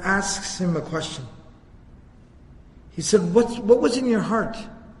ﷺ asks him a question. He said, what was in your heart?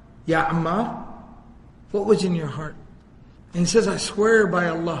 Ya Ammar, what was in your heart? And he says, I swear by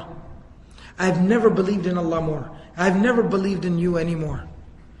Allah, I've never believed in Allah more. I've never believed in you anymore.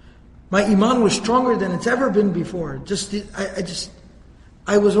 My iman was stronger than it's ever been before.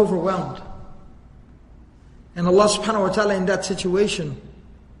 I was overwhelmed. And Allah subhanahu wa ta'ala in that situation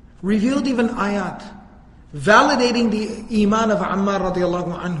revealed even ayat, validating the iman of Ammar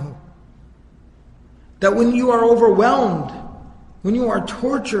radiallahu anhu. That when you are overwhelmed, when you are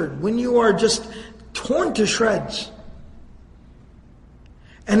tortured, when you are just torn to shreds,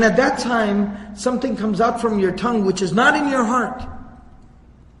 And at that time, something comes out from your tongue which is not in your heart.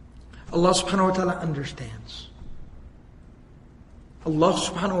 Allah subhanahu wa ta'ala understands. Allah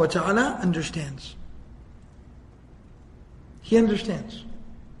subhanahu wa ta'ala understands. He understands.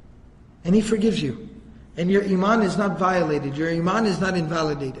 And He forgives you. And your iman is not violated. Your iman is not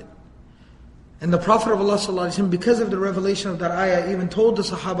invalidated. And the Prophet of Allah sallallahu alaihi wasallam, because of the revelation of that ayah, even told the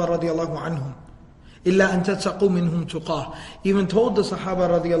Sahaba radiallahu anhum, إِلَّا أَن تَتَّقُوا مِنْهُمْ تُقَاهُ, even told the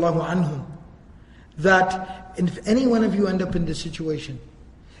Sahaba radiallahu anhum, that if any one of you end up in this situation,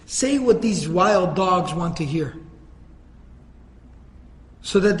 say what these wild dogs want to hear,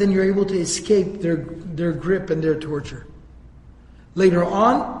 so that then you're able to escape their grip and their torture. Later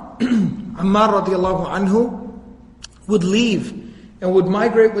on, Ammar radiallahu anhu would leave and would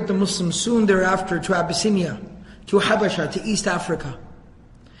migrate with the Muslims soon thereafter to Abyssinia, to Habasha, to East Africa.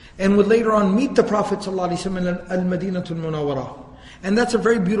 And would later on meet the Prophet ﷺ in al-Madinatul Munawwarah. And that's a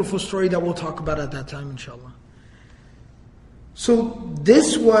very beautiful story that we'll talk about at that time, inshallah. So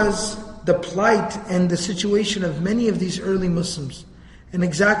this was the plight and the situation of many of these early Muslims, and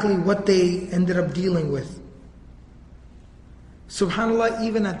exactly what they ended up dealing with. SubhanAllah,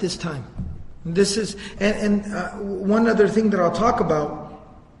 even at this time. This is, one other thing that I'll talk about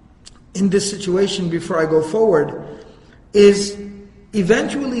in this situation before I go forward is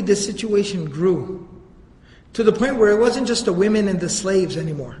eventually this situation grew to the point where it wasn't just the women and the slaves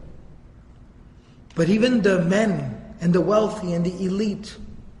anymore, but even the men and the wealthy and the elite.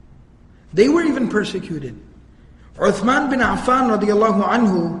 They were even persecuted. Uthman bin Affan radiallahu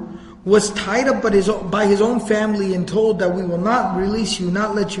anhu was tied up by his own family and told that we will not release you,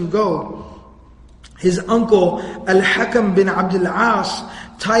 not let you go. His uncle Al-Hakam bin Abdul As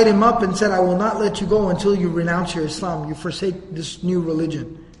tied him up and said, I will not let you go until you renounce your Islam, you forsake this new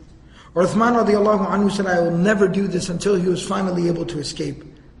religion. Uthman radiallahu anhu said, I will never do this until he was finally able to escape.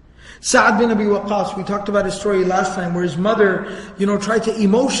 Sa'ad bin Abi Waqqas, we talked about his story last time, where his mother, tried to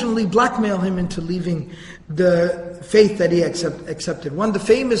emotionally blackmail him into leaving the faith that he accepted. One of the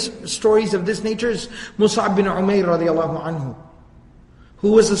famous stories of this nature is Mus'ab bin Umayr radiallahu anhu,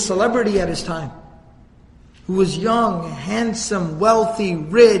 who was a celebrity at his time, who was young, handsome, wealthy,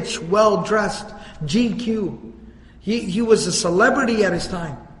 rich, well-dressed, GQ. He was a celebrity at his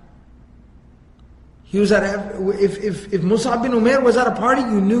time. He was if Mus'ab bin Umayr was at a party,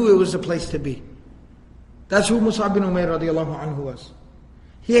 you knew it was the place to be. That's who Mus'ab bin Umayr radiallahu anhu was.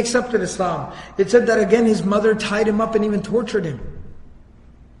 He accepted Islam. It said that again his mother tied him up and even tortured him,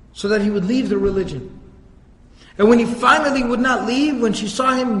 so that he would leave the religion. And when he finally would not leave, when she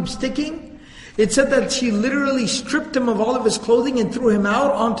saw him sticking, it said that she literally stripped him of all of his clothing and threw him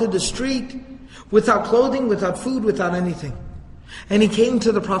out onto the street, without clothing, without food, without anything. And he came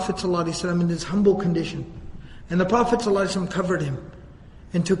to the Prophet ﷺ in his humble condition. And the Prophet ﷺ covered him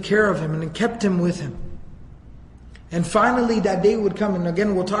and took care of him and kept him with him. And finally that day would come, and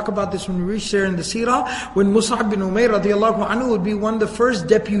again we'll talk about this when we reach there in the Sīrah, when Mus'ab bin Umayr radiallahu anhu would be one of the first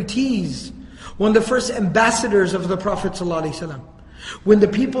deputees, one of the first ambassadors of the Prophet ﷺ. When the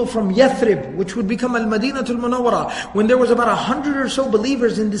people from Yathrib, which would become al-Madinatul Munawwarah, when there was about 100 or so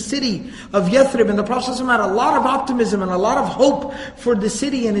believers in the city of Yathrib, and the Prophet ﷺ had a lot of optimism and a lot of hope for the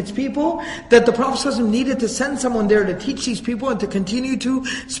city and its people, that the Prophet ﷺ needed to send someone there to teach these people and to continue to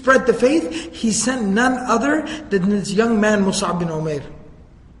spread the faith, he sent none other than this young man Mus'ab bin Umayr.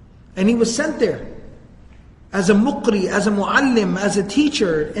 And he was sent there as a muqri, as a muallim, as a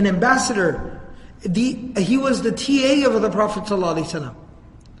teacher, an ambassador. He was the TA of the Prophet ﷺ.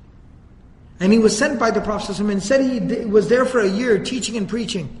 And he was sent by the Prophet ﷺ, and said he was there for a year teaching and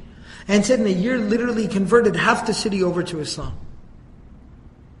preaching. And said in a year literally converted half the city over to Islam.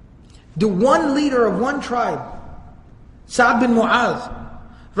 The one leader of one tribe, Sa'd bin Mu'adh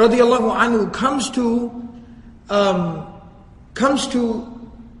radiallahu anhu, comes to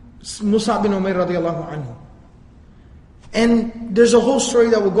Mus'ab bin Umayr radiallahu anhu. And there's a whole story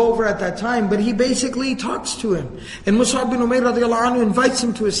that we'll go over at that time, but he basically talks to him. And Mus'ab bin Umayr radiallahu anhu invites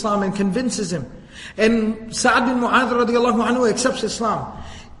him to Islam and convinces him. And Sa'd bin Mu'adh radiallahu anhu accepts Islam.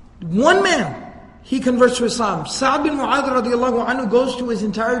 One man, he converts to Islam. Sa'd bin Mu'adh radiallahu anhu goes to his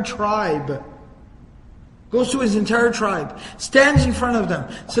entire tribe. Stands in front of them.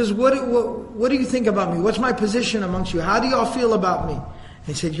 Says, what do you think about me? What's my position amongst you? How do y'all feel about me? And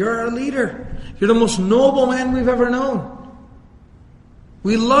he said, you're our leader. You're the most noble man we've ever known.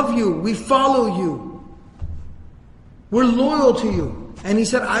 We love you. We follow you. We're loyal to you. And he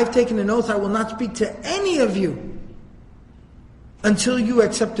said, I've taken an oath I will not speak to any of you until you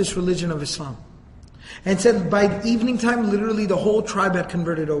accept this religion of Islam. And said by evening time, literally the whole tribe had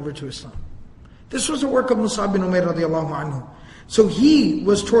converted over to Islam. This was the work of Mus'ab bin Umayr radiallahu anhu. So he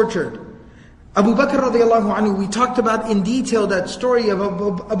was tortured. Abu Bakr radiallahu anhu, we talked about in detail that story of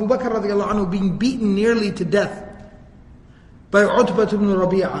Abu Bakr radiallahu anhu being beaten nearly to death by Utbah ibn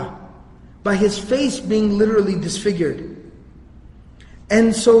Rabi'ah, by his face being literally disfigured.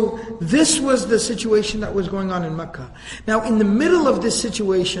 And so this was the situation that was going on in Makkah. Now in the middle of this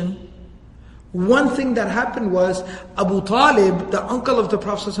situation, one thing that happened was Abu Talib, the uncle of the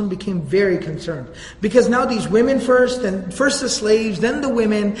Prophet ﷺ, became very concerned. Because now these women first the slaves, then the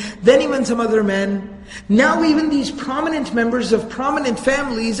women, then even some other men. Now even these prominent members of prominent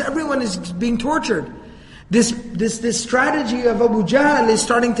families, everyone is being tortured. This strategy of Abu Jahl is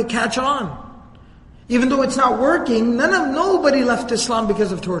starting to catch on. Even though it's not working, nobody left Islam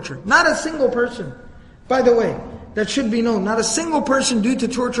because of torture. Not a single person. By the way, that should be known. Not a single person due to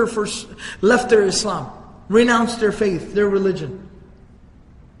torture left their Islam, renounced their faith, their religion.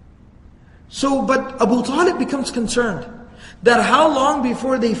 So, but Abu Talib becomes concerned that how long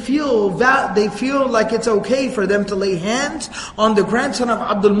before they feel like it's okay for them to lay hands on the grandson of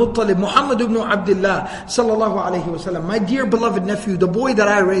Abdul Muttalib, Muhammad ibn Abdullah sallallahu alayhi wasallam, my dear beloved nephew, the boy that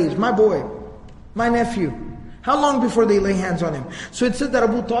I raised, my boy, my nephew. How long before they lay hands on him? So it said that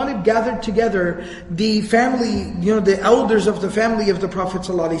Abu Talib gathered together the family, the elders of the family of the Prophet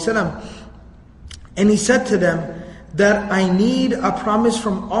ﷺ, and he said to them that I need a promise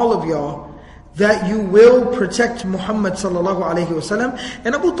from all of y'all that you will protect Muhammad ﷺ.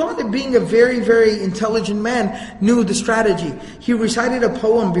 And Abu Talib, being a very, very intelligent man, knew the strategy. He recited a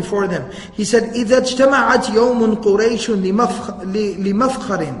poem before them. He said, إِذَا اجْتَمَعَتْ يَوْمٌ قُرَيْشٌ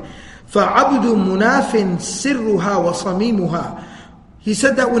لِمَفْخَرٍ فَعَبْدُ مُنَافٍ سِرُّهَا وَصَمِيمُهَا. He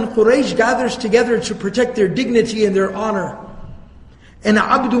said that when Quraysh gathers together to protect their dignity and their honor, and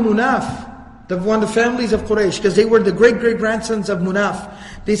Abdu Munaf, one of the families of Quraysh, because they were the great-great-grandsons of Munaf,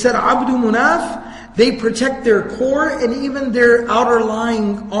 they said Abdu Munaf, they protect their core and even their outer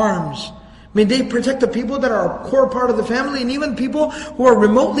lying arms. I mean, they protect the people that are a core part of the family, and even people who are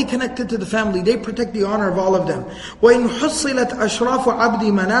remotely connected to the family. They protect the honor of all of them. وَإِنْ حُصِّلَتْ أَشْرَافُ عَبْدِ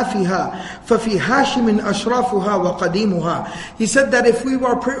مَنَافِهَا فَفِي هَاشِمٍ أَشْرَافُهَا وَقَدِيمُهَا. He said that if we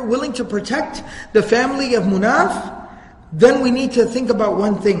were willing to protect the family of Munaf, then we need to think about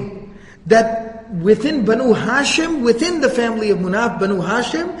one thing. That within Banu Hashim, within the family of Munaf, Banu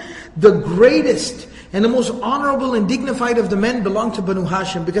Hashim, the greatest and the most honorable and dignified of the men belonged to Banu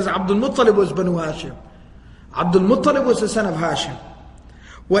Hashim, because Abdul Muttalib was Banu Hashim. Abdul Muttalib was the son of Hashim.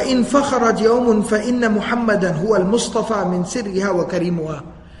 وَإِن فَخَرَتْ يَوْمٌ فَإِنَّ مُحَمَّدًا هُوَ الْمُصْطَفَى مِنْ سِرِّهَا وَكَرِيمُهَا.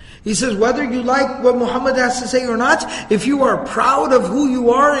 He says, whether you like what Muhammad has to say or not, if you are proud of who you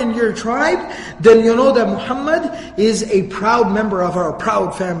are in your tribe, then you know that Muhammad is a proud member of our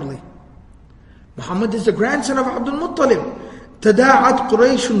proud family. Muhammad is the grandson of Abdul Muttalib. تداعت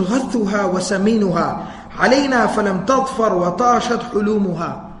قريش غثها وسمينها علينا فلم تظفر وطاشت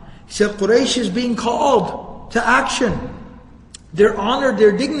حلومها. He said Quraysh is being called to action. Their honor,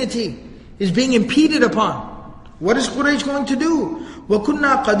 their dignity is being impeded upon. What is Quraysh going to do?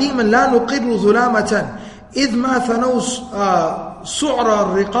 وَكُنَّا قَدِيمًا لَا نُقِرُّ ظُلَامَةً إِذْ مَا ثَنَوْا سُعْرَ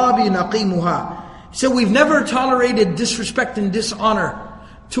الرِّقَابِ نَقِيمُهَا. He said we've never tolerated disrespect and dishonor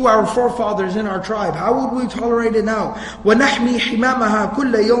to our forefathers in our tribe. How would we tolerate it now? وَنَحْمِي حِمَامَهَا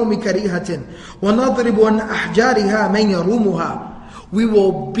كُلَّ يَوْمِ كَرِيهَةٍ وَنَضْرِبُ عَنْ أَحْجَارِهَا مَنْ يَرُومُهَا. We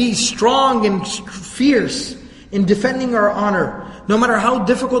will be strong and fierce in defending our honor, no matter how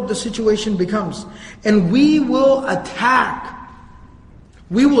difficult the situation becomes. And we will attack.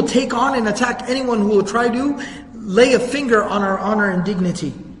 We will take on and attack anyone who will try to lay a finger on our honor and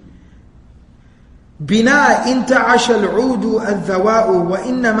dignity. بنا إن تعش العود الذواء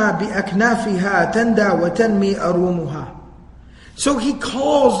وإنما بأكنافها تندى وتنمي أرومها. So he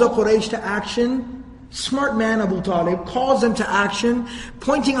calls the Quraysh to action. Smart man Abu Talib calls them to action,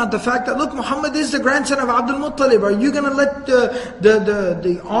 pointing out the fact that look, Muhammad is the grandson of Abdul Muttalib. Are you going to let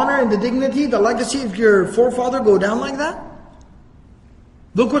the honor and the dignity, the legacy of your forefather go down like that?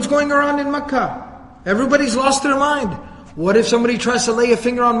 Look what's going around in Makkah. Everybody's lost their mind. What if somebody tries to lay a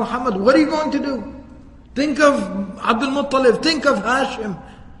finger on Muhammad? What are you going to do? Think of Abdul Muttalib, think of Hashim,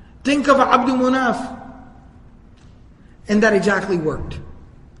 think of Abdul Munaf. And that exactly worked.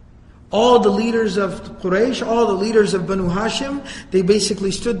 All the leaders of Quraysh, all the leaders of Banu Hashim, they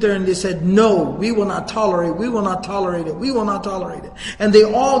basically stood there and they said, no, we will not tolerate, we will not tolerate it, we will not tolerate it. And they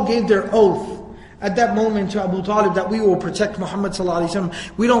all gave their oath at that moment to Abu Talib that we will protect Muhammad sallallahu alaihi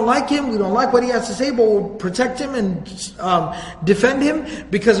wasallam. We don't like him, we don't like what he has to say, but we'll protect him and defend him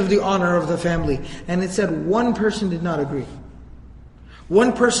because of the honor of the family. And it said one person did not agree.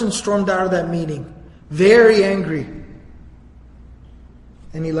 One person stormed out of that meeting, very angry.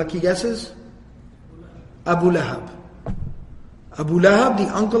 Any lucky guesses? Abu Lahab. Abu Lahab,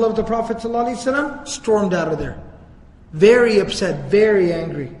 the uncle of the Prophet ﷺ, stormed out of there. Very upset, very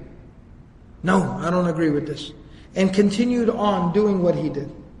angry. No, I don't agree with this. And continued on doing what he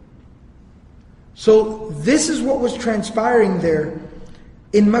did. So this is what was transpiring there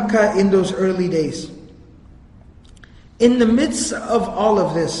in Makkah in those early days. In the midst of all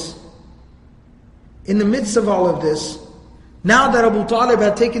of this, now that Abu Talib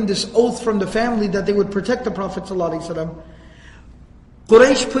had taken this oath from the family that they would protect the Prophet ﷺ,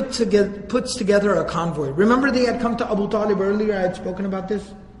 Quraysh puts together a convoy. Remember they had come to Abu Talib earlier, I had spoken about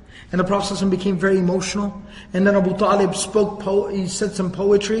this? And the Prophet ﷺ became very emotional. And then Abu Talib he said some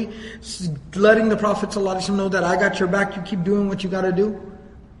poetry, letting the Prophet ﷺ know that I got your back, you keep doing what you got to do.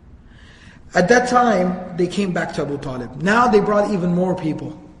 At that time, they came back to Abu Talib. Now they brought even more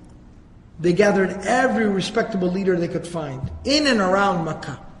people. They gathered every respectable leader they could find in and around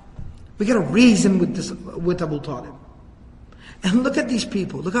Makkah. We got to reason with Abu Talib. And look at these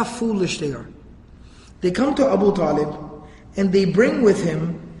people, look how foolish they are. They come to Abu Talib and they bring with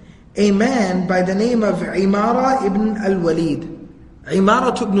him a man by the name of Imara ibn al-Walid.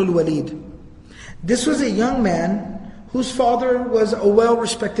 Imara ibn al-Walid. This was a young man whose father was a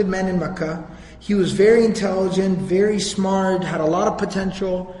well-respected man in Makkah. He was very intelligent, very smart, had a lot of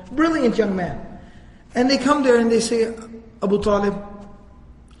potential, brilliant young man. And they come there and they say, Abu Talib,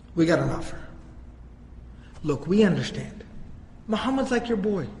 we got an offer. Look, we understand. Muhammad's like your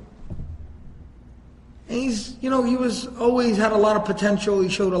boy. And he's, he was always had a lot of potential. He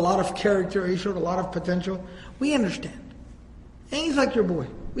showed a lot of character. He showed a lot of potential. We understand. And he's like your boy.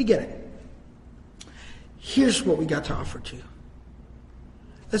 We get it. Here's what we got to offer to you.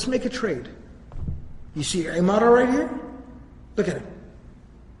 Let's make a trade. You see Imara right here? Look at him.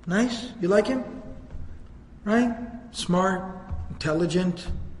 Nice? You like him? Right? Smart, intelligent,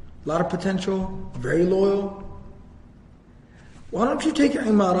 a lot of potential, very loyal. Why don't you take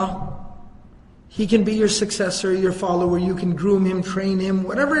Imara? He can be your successor, your follower. You can groom him, train him,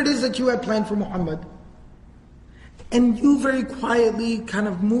 whatever it is that you had planned for Muhammad. And you very quietly kind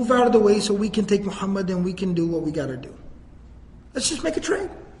of move out of the way so we can take Muhammad and we can do what we got to do. Let's just make a trade.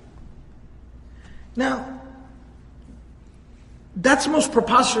 Now, that's the most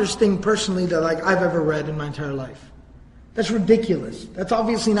preposterous thing personally that I've ever read in my entire life. That's ridiculous. That's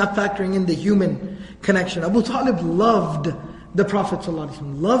obviously not factoring in the human connection. Abu Talib loved the Prophet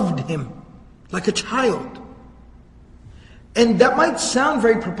ﷺ, loved him like a child. And that might sound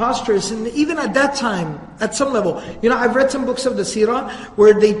very preposterous, and even at that time, at some level, I've read some books of the Sīrah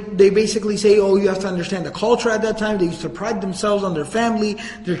where they basically say, you have to understand the culture at that time. They used to pride themselves on their family,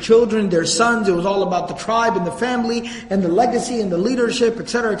 their children, their sons. It was all about the tribe and the family and the legacy and the leadership,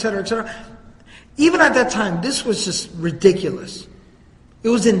 etc., etc., etc. Even at that time, this was just ridiculous. It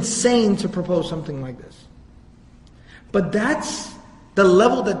was insane to propose something like this. But that's the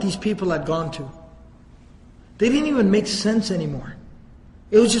level that these people had gone to. They didn't even make sense anymore.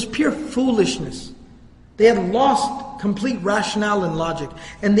 It was just pure foolishness. They had lost complete rationale and logic.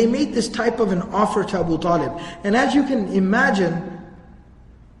 And they made this type of an offer to Abu Talib. And as you can imagine,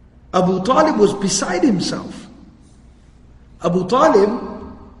 Abu Talib was beside himself. Abu Talib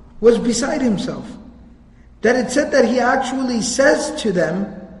was beside himself. That it said that he actually says to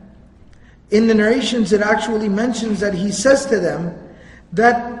them, in the narrations it actually mentions that he says to them,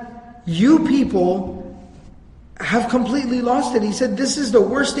 that you people have completely lost it. He said, this is the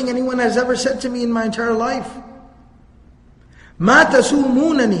worst thing anyone has ever said to me in my entire life. مَا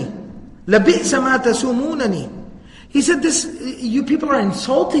تَسُومُونَنِي لَبِئْسَ مَا تَسُومُونَنِي. He said, you people are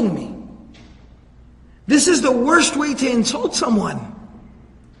insulting me. This is the worst way to insult someone.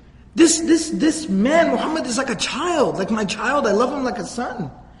 This man, Muhammad, is like a child, like my child. I love him like a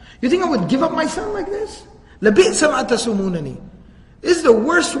son. You think I would give up my son like this? لَبِئْسَ مَا تَسُومُونَنِي. This is the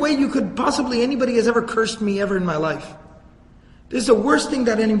worst way anybody has ever cursed me ever in my life. This is the worst thing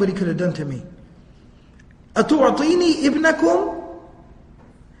that anybody could have done to me. أَتُعْطِينِي إِبْنَكُمْ.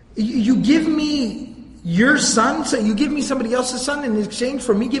 You give me your son, so you give me somebody else's son in exchange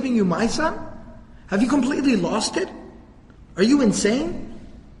for me giving you my son? Have you completely lost it? Are you insane?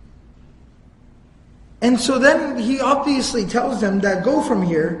 And so then he obviously tells them that go from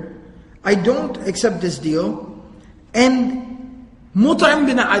here, I don't accept this deal. And Mut'im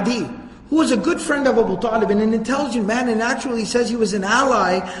bin Adi, who was a good friend of Abu Talib and an intelligent man, and actually says he was an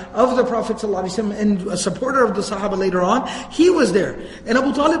ally of the Prophet ﷺ and a supporter of the Sahaba later on, he was there. And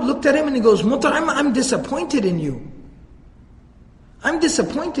Abu Talib looked at him and he goes, Mut'im, I'm disappointed in you. I'm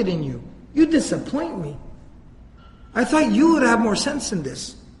disappointed in you. You disappoint me. I thought you would have more sense in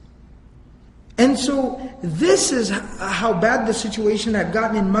this. And so this is how bad the situation had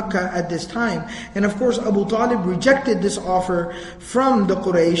gotten in Makkah at this time. And of course Abu Talib rejected this offer from the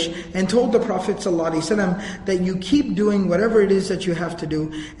Quraysh and told the Prophet ﷺ that you keep doing whatever it is that you have to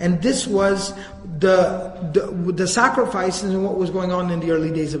do. And this was the sacrifices and what was going on in the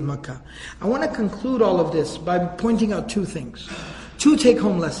early days of Makkah. I want to conclude all of this by pointing out two things. Two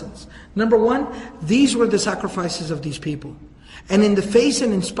take-home lessons. Number one, these were the sacrifices of these people. And in the face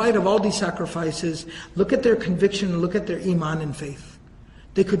and in spite of all these sacrifices, look at their conviction, look at their iman and faith.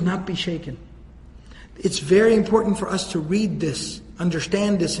 They could not be shaken. It's very important for us to read this,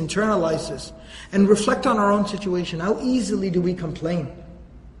 understand this, internalize this, and reflect on our own situation. How easily do we complain?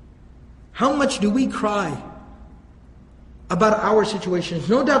 How much do we cry about our situations?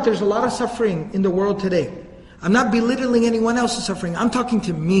 No doubt there's a lot of suffering in the world today. I'm not belittling anyone else's suffering. I'm talking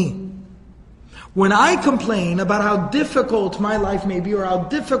to me. When I complain about how difficult my life may be or how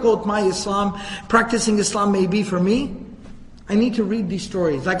difficult my practicing Islam may be for me, I need to read these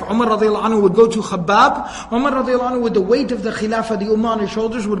stories. Like Umar radiallahu anhu would go to Khabbab. Umar radiallahu anhu with the weight of the Khilafah, the Ummah on his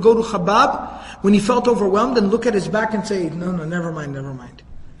shoulders, would go to Khabbab when he felt overwhelmed and look at his back and say, no, never mind.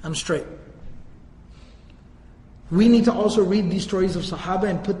 I'm straight. We need to also read these stories of Sahaba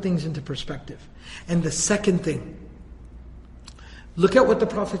and put things into perspective. And the second thing, look at what the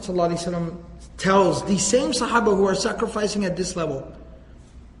Prophet ﷺ tells these same Sahaba who are sacrificing at this level.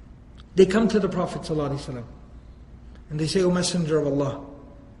 They come to the Prophet ﷺ and they say, O Messenger of Allah,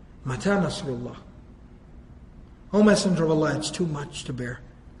 Mata Nasrullah. O Messenger of Allah, it's too much to bear.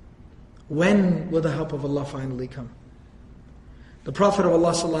 When will the help of Allah finally come? The Prophet of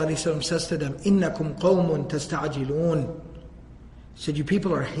Allah ﷺ says to them, Innakum qawmun tasta'jilun. He said, you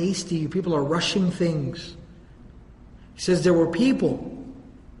people are hasty, you people are rushing things. He says, there were people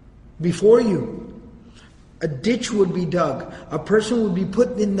before you. A ditch would be dug. A person would be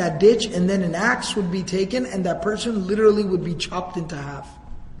put in that ditch and then an axe would be taken and that person literally would be chopped into half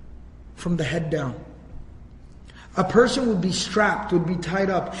from the head down. A person would be strapped, would be tied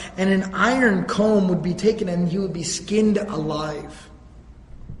up, and an iron comb would be taken and he would be skinned alive.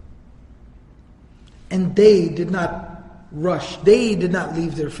 And they did not rush. They did not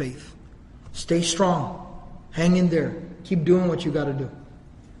leave their faith. Stay strong. Hang in there. Keep doing what you got to do.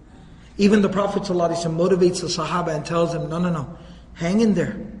 Even the Prophet ﷺ motivates the Sahaba and tells them, no. Hang in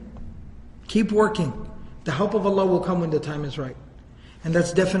there. Keep working. The help of Allah will come when the time is right. And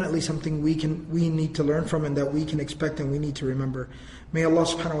that's definitely something we need to learn from and that we can expect and we need to remember. May Allah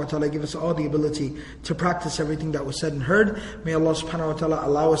subhanahu wa ta'ala give us all the ability to practice everything that was said and heard. May Allah subhanahu wa ta'ala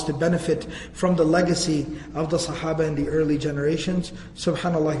allow us to benefit from the legacy of the Sahaba and the early generations.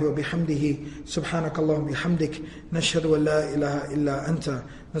 Subhanallah wa bihamdihi. Subhanakallahum bihamdik. Nashhadu an la ilaha illa anta.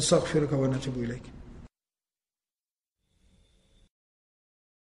 Nastaghfiruka wa natubu ilayk.